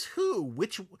 Who's who?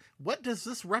 What does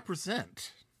this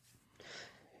represent?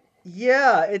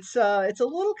 Yeah, it's a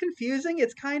little confusing.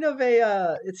 It's kind of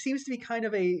it seems to be kind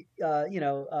of a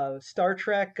Star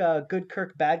Trek good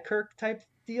Kirk bad Kirk type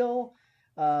deal.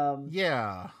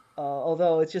 Yeah.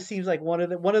 Although it just seems like one of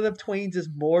the Twains is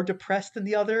more depressed than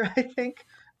the other, I think.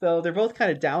 Though they're both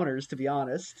kind of downers, to be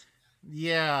honest.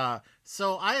 Yeah.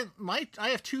 So I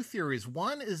have two theories.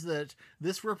 One is that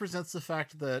this represents the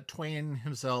fact that Twain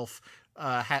himself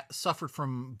suffered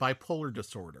from bipolar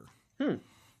disorder.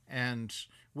 And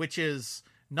which is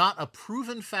not a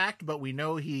proven fact, but we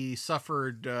know he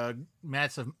suffered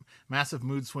massive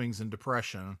mood swings and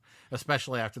depression,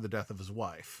 especially after the death of his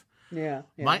wife. Yeah.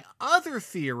 My other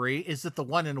theory is that the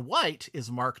one in white is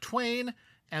Mark Twain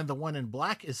and the one in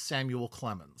black is Samuel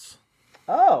Clemens.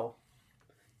 Oh,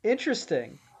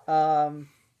 interesting.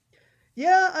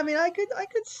 Yeah, I mean, I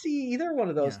could see either one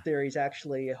of those theories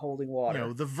actually holding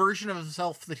water. The version of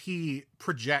himself that he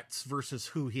projects versus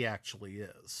who he actually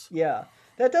is. Yeah,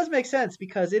 that does make sense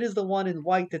because it is the one in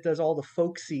white that does all the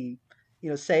folksy,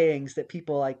 sayings that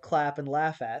people like clap and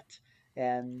laugh at.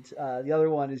 And the other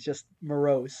one is just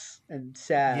morose and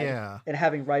sad and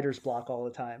having writer's block all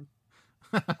the time.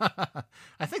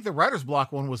 I think the writer's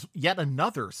block one was yet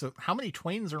another. So how many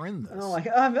Twains are in this? Oh my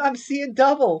God, I'm seeing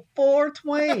double 4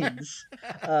 Twains.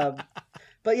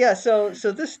 But yeah, so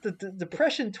this the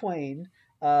Depression Twain.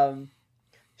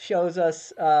 shows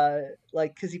us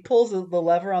like because he pulls the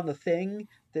lever on the thing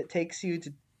that takes you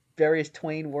to various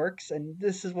Twain works, and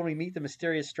this is when we meet the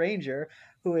mysterious stranger,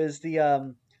 who is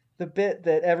the bit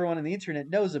that everyone on the internet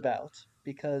knows about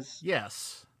because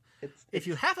Yes. it's If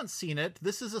you it's haven't seen it,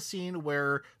 this is a scene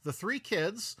where the three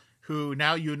kids, who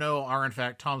now you know are in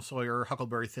fact Tom Sawyer,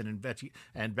 Huckleberry Finn,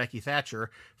 and Becky Thatcher,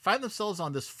 find themselves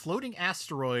on this floating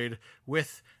asteroid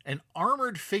with an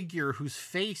armored figure whose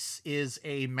face is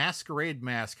a masquerade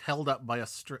mask held up by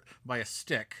a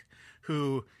stick,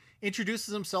 who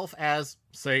introduces himself as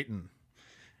Satan.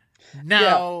 yeah.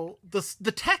 Now,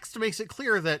 the text makes it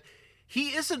clear that he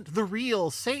isn't the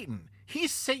real Satan.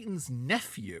 He's Satan's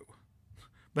nephew,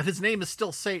 but his name is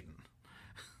still Satan.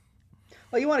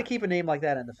 Well, you want to keep a name like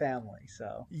that in the family,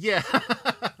 so Yeah.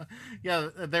 Yeah,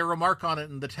 they remark on it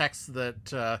in the text that,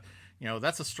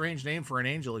 that's a strange name for an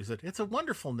angel. He said, it's a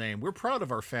wonderful name. We're proud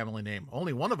of our family name.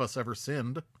 Only one of us ever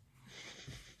sinned.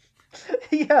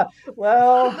 yeah.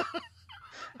 Well,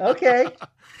 okay.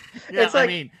 Yeah, It's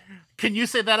like can you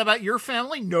say that about your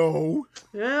family? No.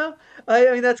 yeah.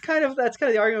 I mean that's kind of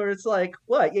the argument where it's like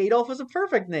what Adolf was a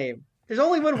perfect name. There's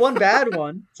only been one bad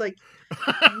one. It's like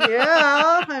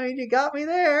yeah. I mean you got me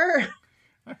there.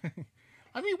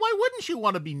 Why wouldn't you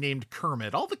want to be named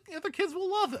Kermit? All the other kids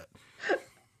will love it.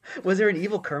 Was there an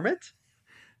evil Kermit?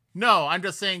 No, I'm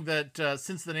just saying that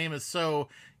since the name is so,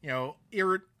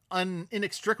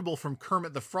 inextricable from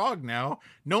Kermit the Frog now,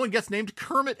 no one gets named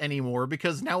Kermit anymore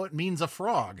because now it means a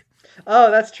frog. Oh,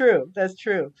 that's true. That's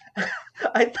true.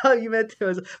 I thought you meant there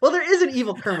was. Well, there is an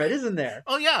evil Kermit, isn't there?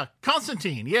 Oh, yeah,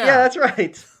 Constantine, Yeah, yeah. that's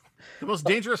right. The most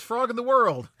dangerous frog in the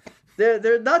world.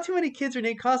 There, not too many kids are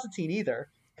named Constantine either,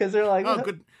 because they're like, Oh,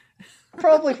 good.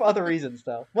 probably for other reasons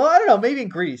though. Well, I don't know. Maybe in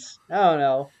Greece. I don't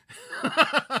know.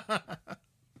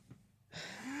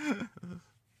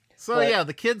 So, But yeah,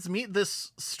 the kids meet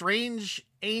this strange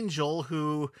angel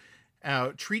who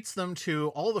treats them to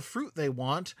all the fruit they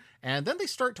want, and then they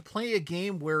start to play a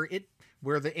game where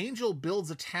the angel builds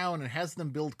a town and has them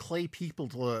build clay people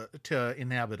to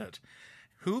inhabit it,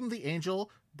 whom the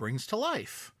angel brings to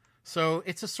life. So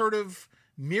it's a sort of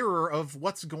mirror of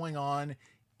what's going on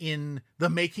in the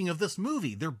making of this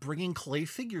movie. They're bringing clay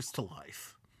figures to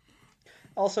life.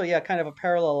 also, yeah, kind of a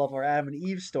parallel of our Adam and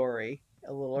Eve story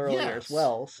a little earlier as Yes.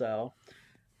 well. So,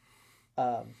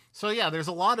 um, So yeah, there's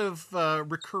a lot of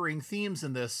recurring themes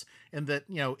in this, in that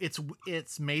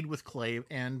it's made with clay,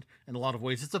 and in a lot of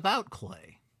ways it's about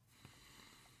clay.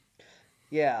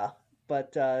 yeah.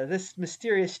 But this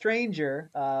mysterious stranger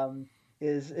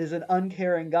is an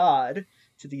uncaring god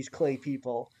to these clay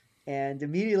people, and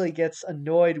immediately gets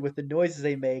annoyed with the noises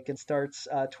they make and starts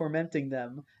tormenting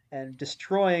them and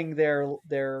destroying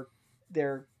their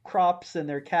crops and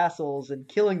their castles and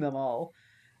killing them all.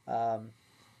 Um,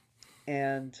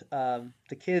 and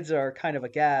the kids are kind of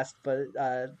aghast, but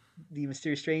the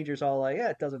mysterious stranger's all like, "Yeah,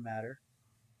 it doesn't matter.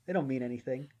 They don't mean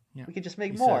anything. Yeah, We can just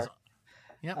make he more." says,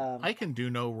 "Yep, Um, I can do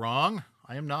no wrong.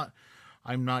 I'm not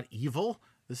evil.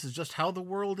 This is just how the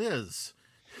world is."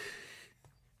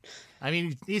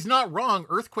 He's not wrong.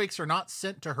 Earthquakes are not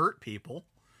sent to hurt people.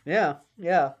 yeah,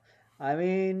 yeah. I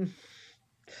mean,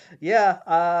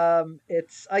 yeah.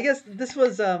 It's. I guess this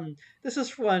was from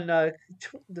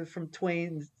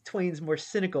Twain's more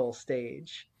cynical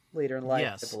stage later in life, I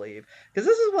Yes. believe, because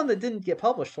this is one that didn't get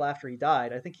published till after he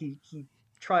died. I think he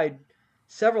tried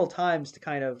several times to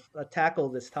kind of tackle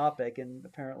this topic, and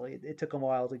apparently it took him a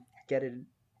while to get it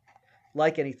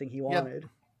like anything he Yeah, wanted.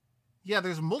 Yeah,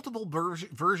 there's multiple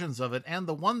versions of it, and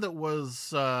the one that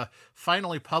was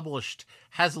finally published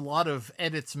has a lot of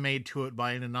edits made to it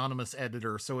by an anonymous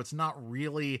editor, so it's not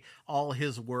really all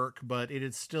his work, but it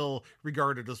is still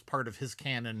regarded as part of his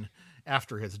canon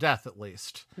after his death, at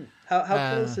least. How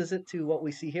Uh, close is it to what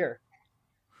we see here?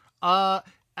 uh,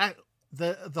 at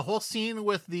the whole scene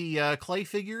with the clay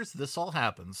figures, this all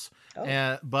happens, Oh,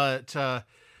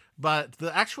 but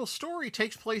the actual story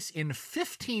takes place in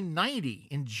 1590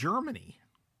 in Germany.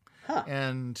 huh.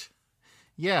 And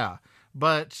yeah,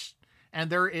 but and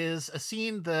there is a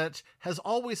scene that has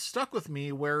always stuck with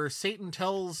me where Satan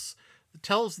tells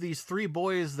these three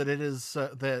boys that it is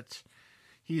that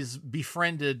he's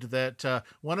befriended, that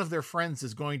one of their friends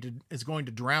is going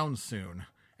to drown soon.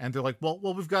 And they're like, well,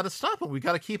 we've got to stop him. We've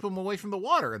got to keep him away from the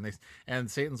water. And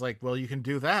Satan's like, well, you can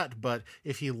do that, but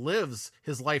if he lives,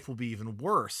 his life will be even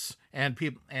worse. And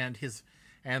he'll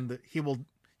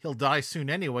die soon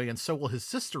anyway, and so will his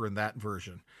sister in that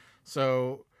version.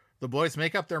 So the boys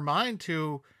make up their mind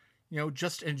to,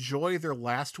 just enjoy their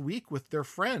last week with their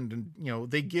friend.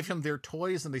 And, they give him their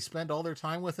toys and they spend all their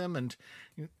time with him.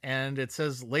 And it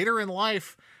says later in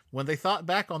life, when they thought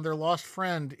back on their lost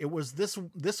friend, it was this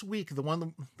week, the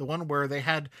one where they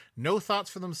had no thoughts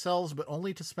for themselves, but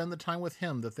only to spend the time with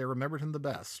him, that they remembered him the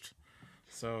best.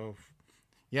 So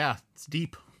yeah, it's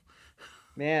deep.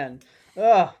 Man.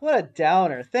 Oh, what a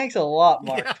downer. Thanks a lot,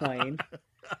 Mark Twain.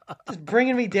 Just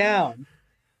bringing me down.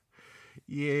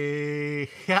 Yeah.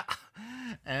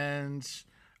 And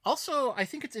also, I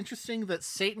think it's interesting that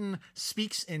Satan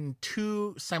speaks in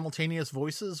two simultaneous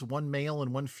voices, one male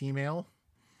and one female.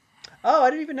 Oh, I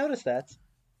didn't even notice that.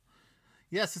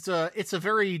 Yes, it's a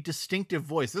very distinctive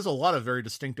voice. There's a lot of very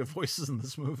distinctive voices in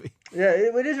this movie. Yeah,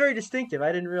 it is very distinctive.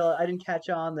 I didn't catch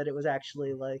on that it was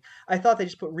actually like, I thought they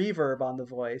just put reverb on the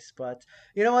voice, but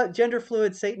you know what? Gender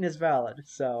fluid Satan is valid,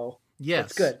 so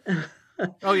yes, that's good.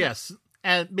 Oh yes,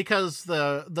 and because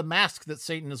the mask that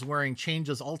Satan is wearing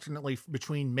changes alternately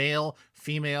between male,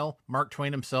 female, Mark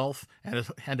Twain himself,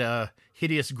 and a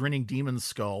hideous grinning demon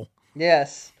skull.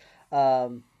 Yes,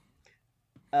 he's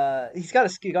got a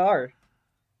cigar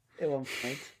at one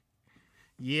point.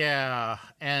 Yeah,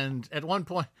 and at one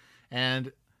point,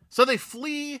 and so they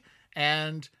flee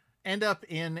and end up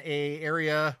in a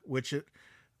area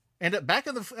end up back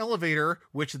in the elevator,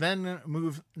 which then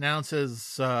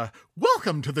announces,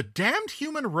 "Welcome to the damned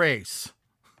human race."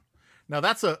 Now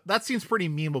that seems pretty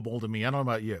memeable to me. I don't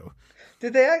know about you.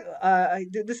 Did they?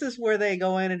 This is where they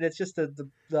go in, and it's just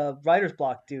the writer's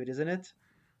block dude, isn't it?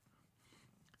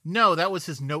 No, that was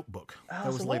his notebook. Oh, that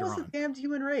was so later what was on. the damned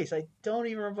human race? I don't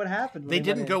even remember what happened. They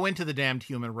didn't go into the damned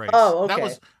human race. Oh, okay.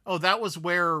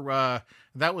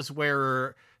 That was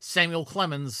where Samuel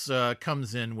Clemens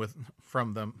comes in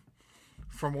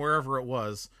from wherever it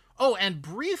was. Oh, and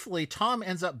briefly, Tom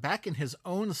ends up back in his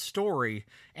own story,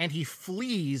 and he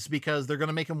flees because they're going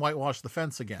to make him whitewash the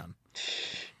fence again.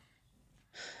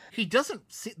 They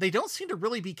don't seem to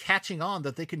really be catching on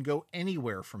that they can go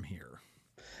anywhere from here.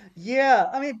 Yeah,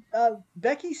 I mean,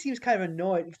 Becky seems kind of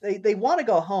annoyed. They want to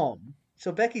go home,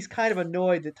 so Becky's kind of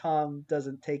annoyed that Tom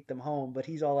doesn't take them home. But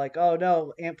he's all like, "Oh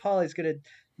no, Aunt Polly's gonna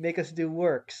make us do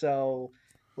work, so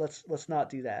let's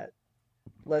not do that.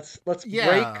 Let's break."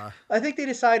 I think they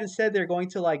decide instead they're going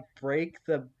to like break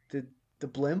the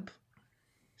blimp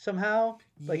somehow.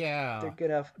 Like,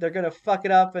 they're gonna fuck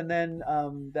it up, and then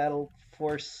that'll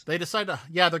force. They decide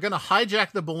they're gonna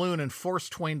hijack the balloon and force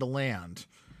Twain to land.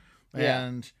 Yeah.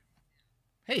 And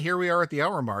hey, here we are at the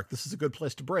hour mark. This is a good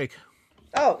place to break.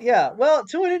 Oh, yeah. Well,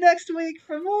 tune in next week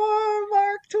for more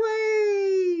Mark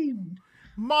Twain.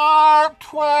 Mark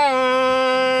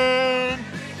Twain!